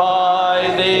taught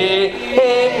by Thee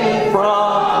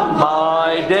from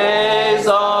my days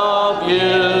of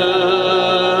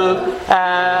youth,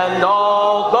 and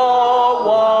all the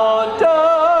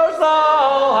wonders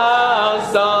Thou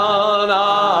hast done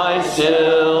I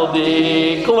still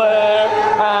declare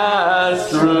as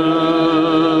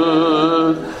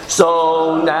truth.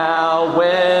 So now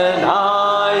when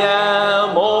I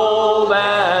am old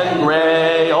and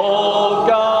gray, O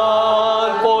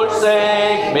God,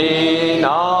 forsake me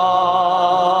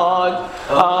not,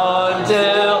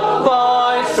 until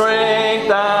Thy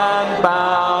strength and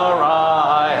power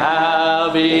I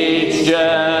have each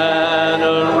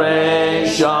generation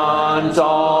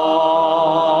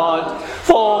taught.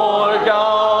 For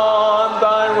God,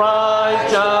 Thy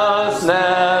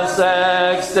righteousness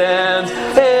extends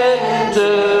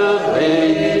into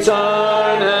eternity,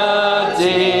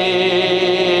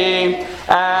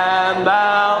 and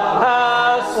Thou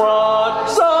hast wrought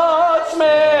such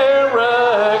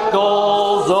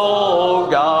miracles, O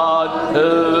God,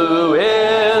 who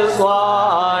is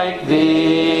like Thee.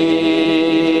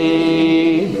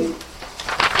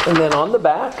 And then on the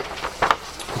back,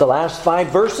 the last 5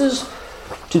 verses,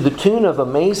 to the tune of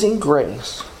Amazing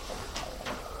Grace.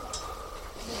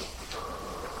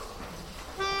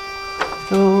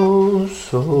 Oh,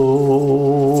 so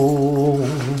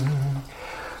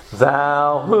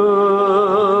Thou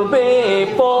who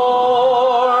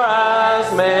before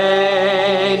hast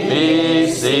made me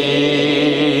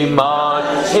see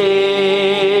much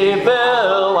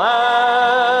evil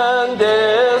and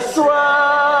distress,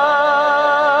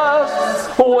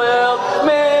 wilt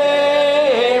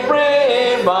me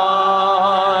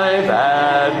revive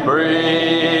and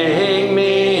bring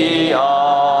me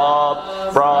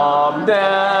up from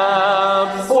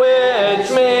depths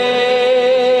which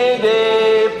me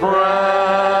depress.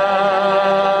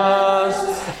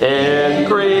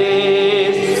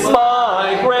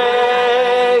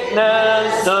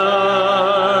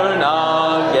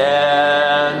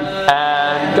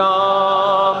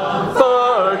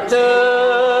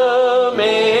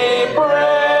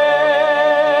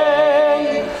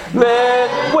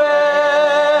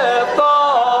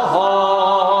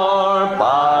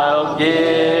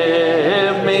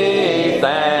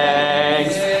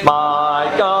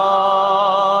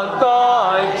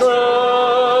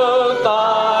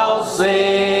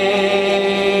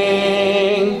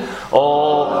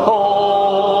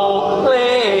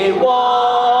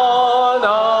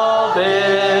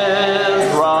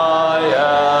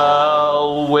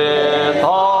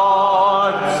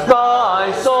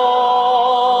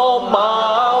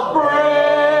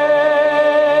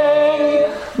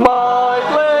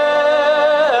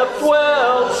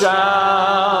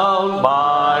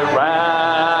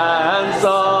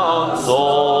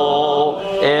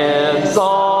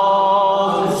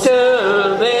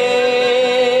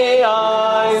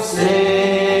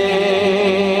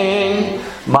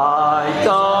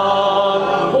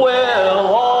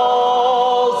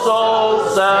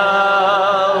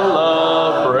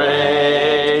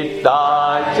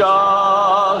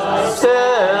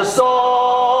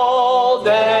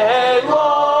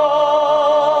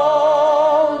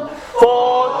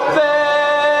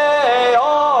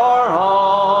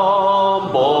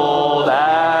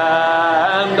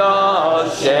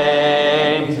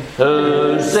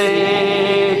 who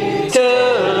seek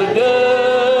to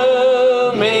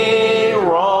do me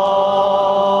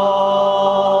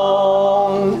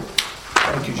wrong.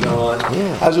 Thank you, John.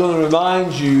 I was going to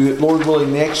remind you that, Lord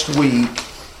willing, next week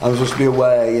I'm supposed to be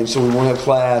away, and so we won't have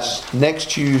class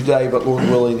next Tuesday, but Lord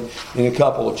willing, in a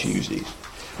couple of Tuesdays.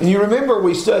 And you remember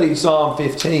we studied Psalm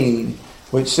 15,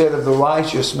 which said of the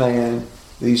righteous man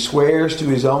that he swears to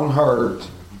his own hurt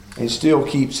and still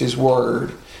keeps his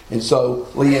word. And so,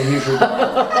 Leanne, here's your...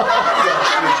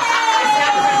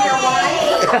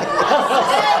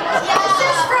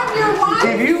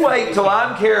 If you wait till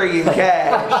I'm carrying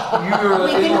cash, you're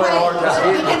going to have a hard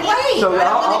time. We can wait. So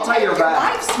I'll pay her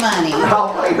back. Life's money.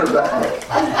 I'll pay her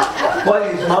back. What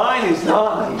is mine is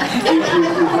mine.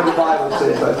 Is what the Bible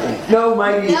says, I think. No,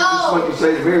 maybe it's just what you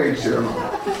say at marriage ceremony.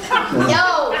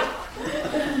 No.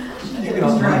 You can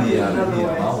money out of him. I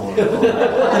want to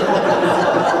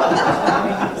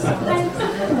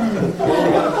We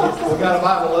got a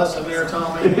Bible lesson there,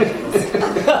 Tommy.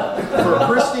 For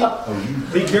Christy,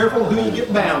 be careful who you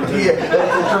get bound to. Yeah,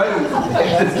 that's the truth.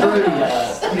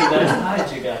 That's the truth. That's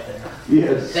nice you got there.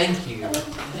 Yes. Thank you. Where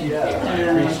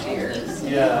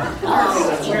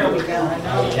are we going?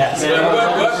 Yes.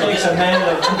 What makes a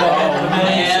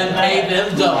man pay them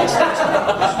double?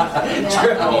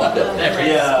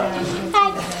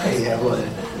 Hey, Evelyn.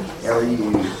 How are you?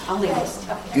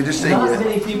 Good to see Not you.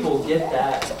 many people get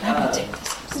that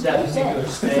particular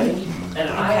stage, and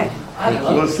I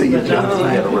love We'll see you, it. John. See you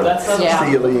around. That's something-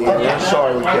 See you, Leanne. I'm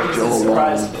sorry we kept you a little long.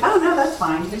 Surprised me. Oh, no, that's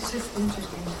fine. It's just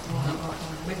interesting.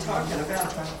 We're talking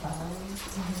about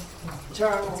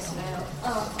Charles now.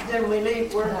 Then we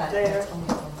leave work there.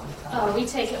 We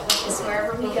take it with us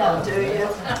wherever we go. Do you?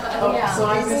 Yeah. So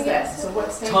I missed that. So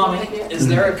what's that? Tommy, is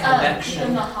there a In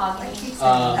connection? mahogany. It's It's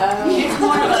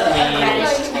more of a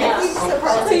reddish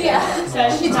tint. Yeah. So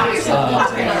she talks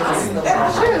about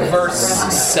Verse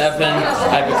 7,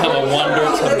 I become a wonder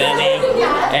to many.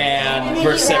 And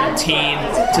verse 17,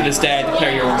 to this day I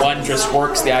declare your wondrous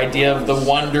works. The idea of the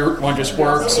wondrous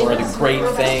works or the great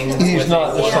things. It is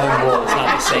not the same word. It's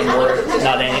not the same word.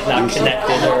 Not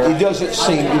connected. Or, It doesn't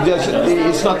seem,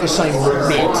 it's not the same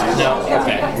root. no,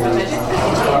 okay.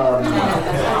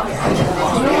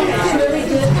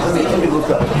 Let me look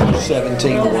up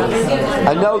 17.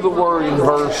 I know the word in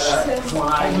verse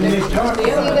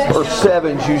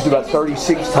 7 is used about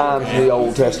 36 times in the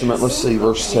Old Testament. Let's see,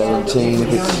 verse 17.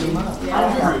 If it's,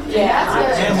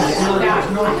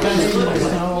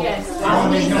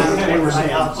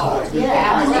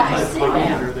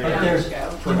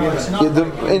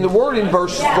 and the word in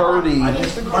verse 30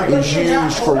 is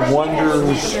used for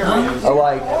wonders,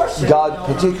 like God,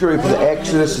 particularly for the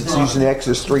Exodus. It's used in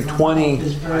Exodus 3:20.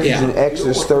 It's used in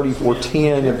Exodus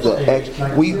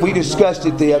 34:10. We discussed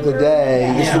it the other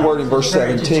day. It's the word in verse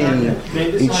 17.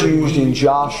 It's used in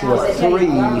Joshua 3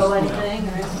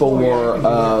 for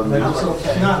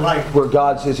where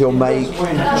God says He'll make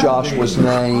Joshua's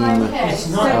name.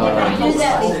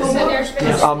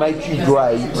 I'll make you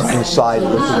great in sight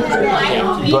of the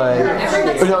people. But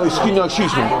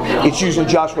excuse me. It's used in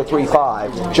Joshua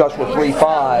 3:5. Joshua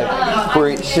 3:5, where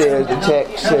it says, the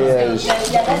text says,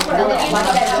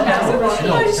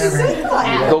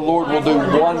 the Lord will do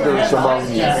wonders among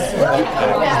you.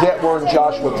 That word in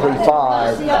Joshua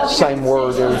 3:5, same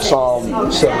word in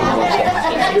Psalm 71.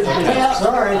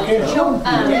 Sorry, I can't show you.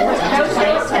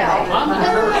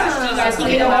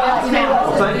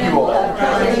 Thank you all.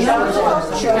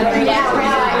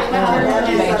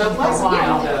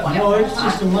 No, it's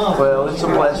just a month. Well, it's a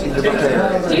blessing to be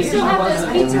there. Do you still have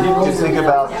those pizza You rolls? think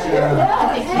about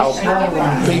how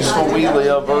peaceful we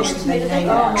live versus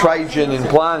Trajan and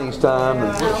Pliny's time.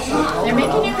 They're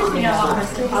making everything a lot more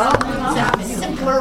simpler.